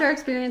loved our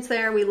experience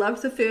there. We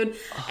loved the food,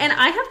 and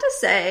I have to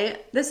say,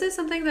 this is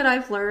something that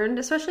I've learned,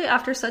 especially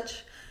after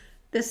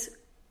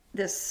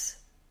this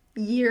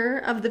year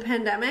of the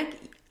pandemic.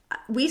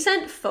 We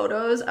sent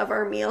photos of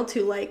our meal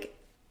to like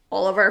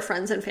all of our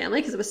friends and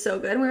family because it was so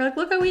good. And we were like,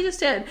 look what we just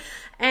did,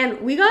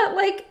 and we got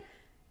like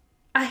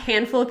a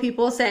handful of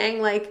people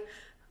saying like,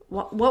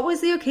 what was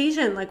the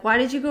occasion? Like, why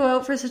did you go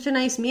out for such a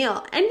nice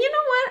meal? And you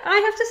know what I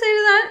have to say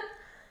to that?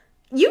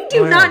 You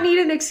do not need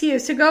an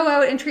excuse to go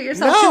out and treat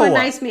yourself to a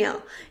nice meal.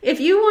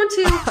 If you want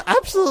to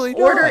absolutely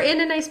order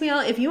in a nice meal,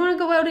 if you want to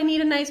go out and eat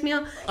a nice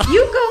meal,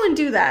 you go and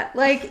do that.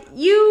 Like,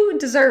 you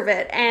deserve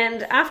it.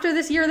 And after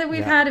this year that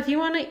we've had, if you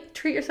want to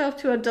treat yourself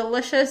to a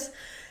delicious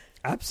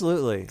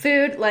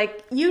food,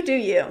 like, you do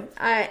you.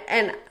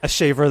 And a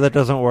shaver that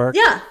doesn't work.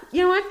 Yeah.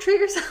 You know what? Treat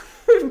yourself.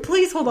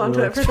 Please hold on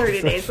to it for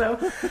 30 days, though.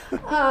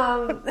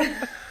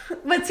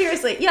 But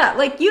seriously, yeah,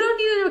 like, you don't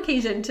need an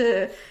occasion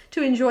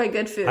to enjoy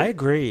good food. I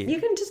agree. You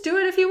can just do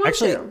it if you want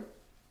to.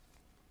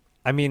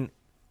 I mean,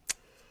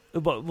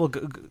 well,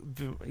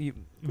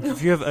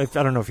 if you have, I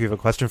don't know if you have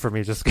a question for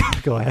me, just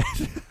go ahead.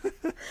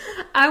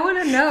 I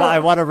want to know. But I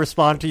want to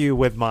respond to you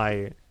with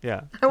my,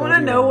 I want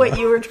to know what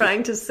you were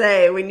trying to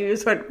say when you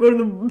just went.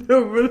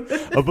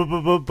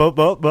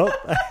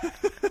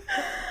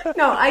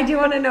 No, I do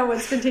want to know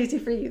what's been tasty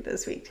for you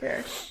this week,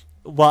 Tara.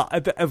 Well,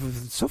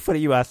 it's so funny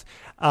you asked.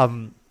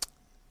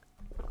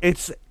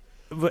 It's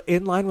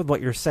in line with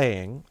what you're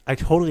saying. I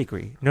totally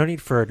agree. No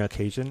need for an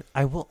occasion.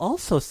 I will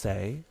also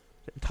say,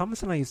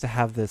 Thomas and I used to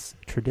have this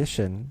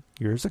tradition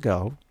years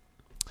ago.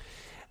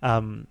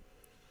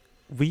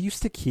 We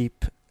used to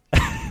keep,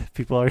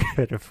 people are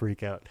going to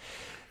freak out,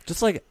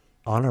 just like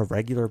on a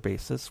regular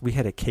basis, we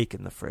had a cake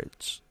in the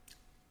fridge.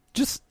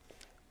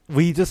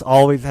 We just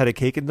always had a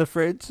cake in the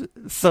fridge.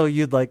 So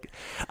you'd like,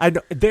 I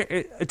know there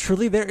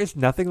is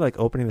nothing like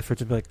opening the fridge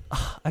and be like,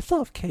 I still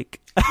have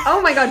cake.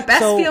 Oh my God.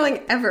 Best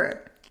feeling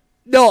ever.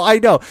 No, I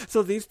know.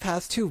 So these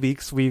past 2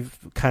 weeks, we've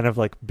kind of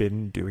like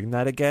been doing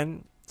that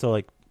again. So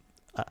like,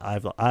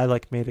 I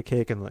like made a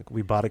cake and like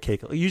we bought a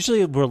cake.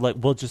 Usually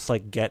we'll just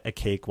like get a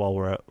cake while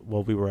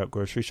we were at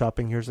grocery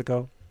shopping years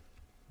ago.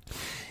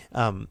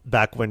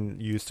 Back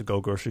when you used to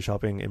go grocery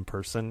shopping in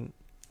person,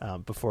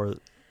 before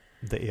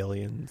the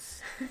aliens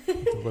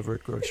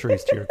delivered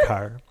groceries to your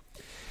car.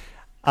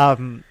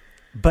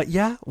 But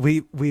yeah,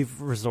 we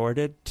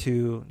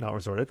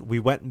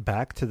went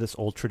back to this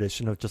old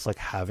tradition of just like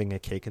having a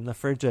cake in the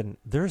fridge, and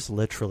there's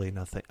literally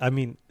nothing. I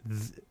mean,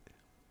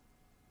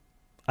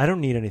 I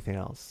don't need anything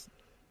else.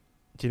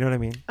 Do you know what I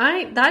mean?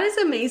 That is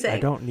amazing. I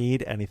don't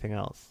need anything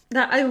else.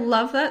 I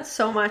love that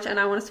so much, and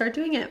I want to start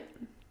doing it.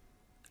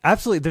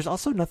 Absolutely. There's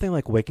also nothing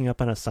like waking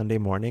up on a Sunday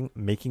morning,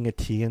 making a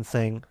tea and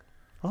saying,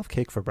 I'll have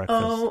cake for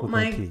breakfast. Oh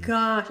my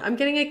gosh. I'm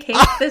getting a cake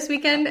this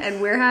weekend,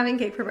 and we're having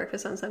cake for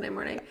breakfast on Sunday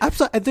morning.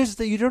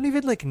 Absolutely. You don't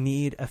even like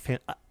need a fan.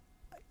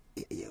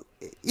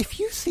 If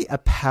you see a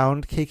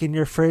pound cake in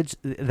your fridge,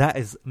 that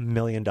is $1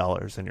 million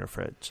in your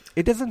fridge.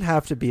 It doesn't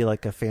have to be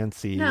like a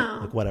fancy,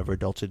 like whatever,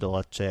 Dolce de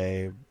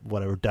Leche,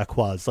 whatever,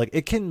 Decoise. Like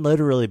it can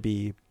literally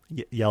be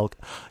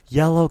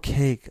yellow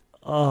cake.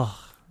 Oh,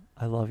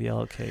 I love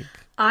yellow cake.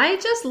 I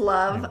just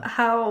love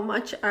how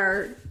much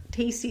our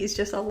tasties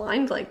just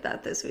aligned like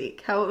that this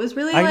week. How it was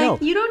really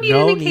you don't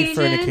need need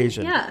for an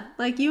occasion. Yeah,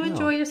 like you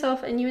enjoy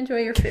yourself and you enjoy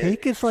your food.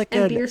 Cake is like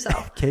be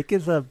yourself. Cake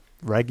is a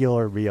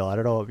regular meal. I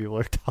don't know what people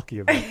are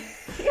talking about.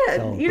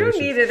 Yeah, you don't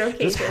need an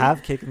occasion. Just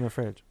have cake in the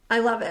fridge. I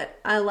love it.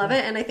 I love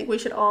it, and I think we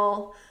should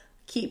all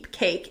keep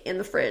cake in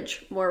the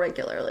fridge more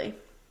regularly.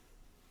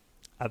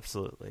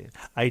 Absolutely.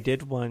 I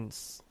did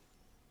once.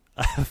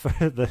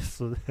 For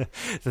this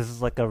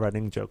is like a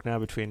running joke now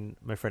between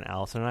my friend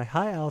Allison and I.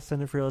 Hi,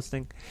 Allison, if you're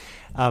listening.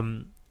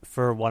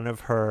 For one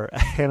of her,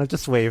 Hannah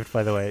just waved,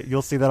 by the way.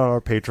 You'll see that on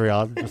our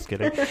Patreon. Just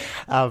kidding.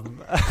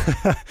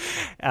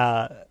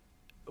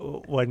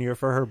 One year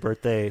for her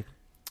birthday,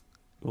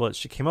 well,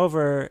 she came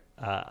over.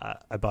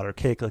 I bought her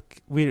cake.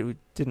 Like we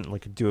didn't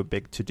like do a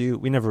big to do.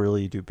 We never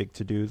really do big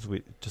to dos.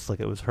 We just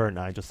like it was her and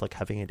I just like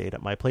having a date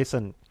at my place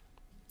and.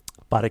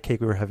 Bought a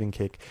cake. We were having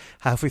cake.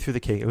 Halfway through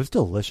the cake, it was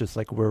delicious.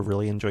 Like we're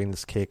really enjoying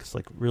this cake. It's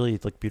like really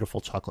like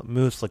beautiful chocolate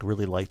mousse, like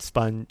really light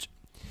sponge.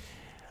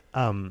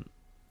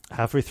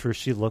 Halfway through,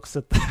 she looks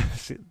at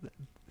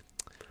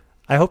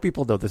I hope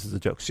people know this is a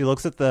joke. She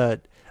looks at the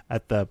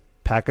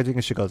packaging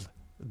and she goes,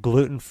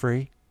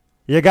 "Gluten-free?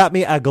 You got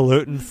me a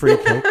gluten-free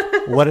cake."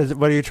 What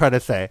are you trying to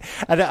say?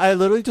 And I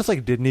literally just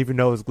like didn't even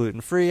know it was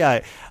gluten-free.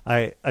 I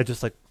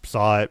just like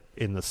saw it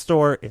in the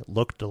store. It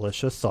looked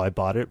delicious, so I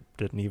bought it.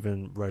 Didn't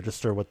even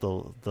register what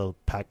the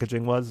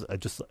packaging was.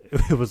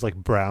 It was like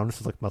brown,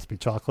 so like must be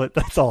chocolate.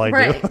 That's all I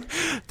knew.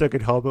 Took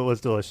it home. It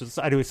was delicious.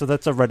 Anyway, so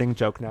that's a running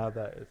joke now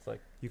that it's like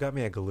you got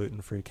me a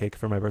gluten-free cake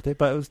for my birthday,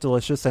 but it was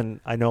delicious.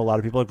 And I know a lot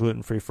of people are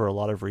gluten-free for a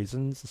lot of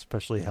reasons,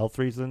 especially health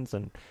reasons.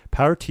 And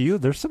power to you.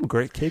 There's some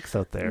great cakes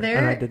out there,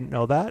 and I didn't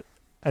know that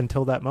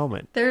until that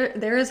moment.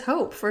 There is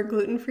hope for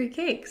gluten-free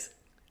cakes.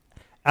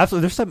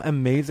 Absolutely. There's some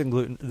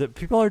amazing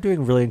people are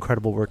doing really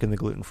incredible work in the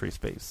gluten-free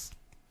space.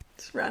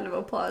 Just round of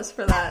applause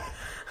for that.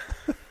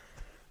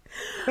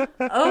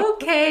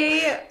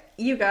 Okay,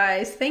 you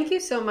guys, thank you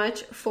so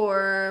much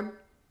for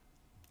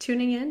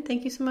tuning in.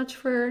 Thank you so much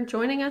for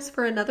joining us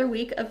for another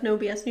week of No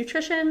BS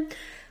Nutrition.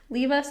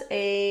 Leave us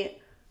a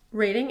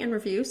rating and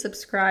review,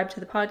 subscribe to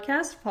the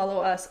podcast, follow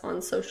us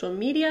on social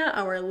media.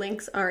 Our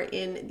links are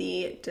in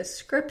the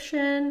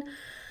description.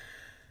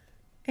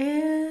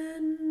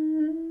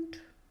 And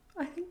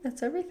I think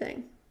that's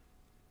everything.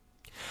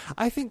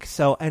 I think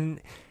so. And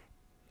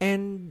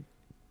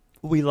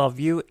we love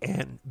you,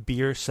 and be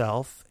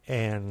yourself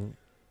and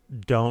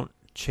don't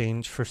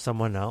change for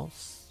someone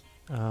else.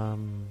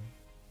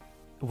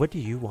 What do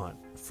you want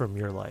from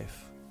your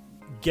life?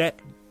 Get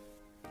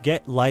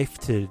life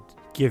to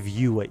give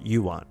you what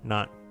you want,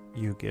 not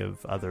you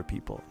give other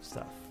people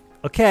stuff.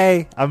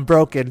 Okay, I'm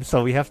broken,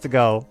 so we have to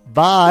go.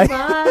 Bye.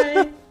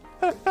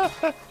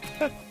 Bye.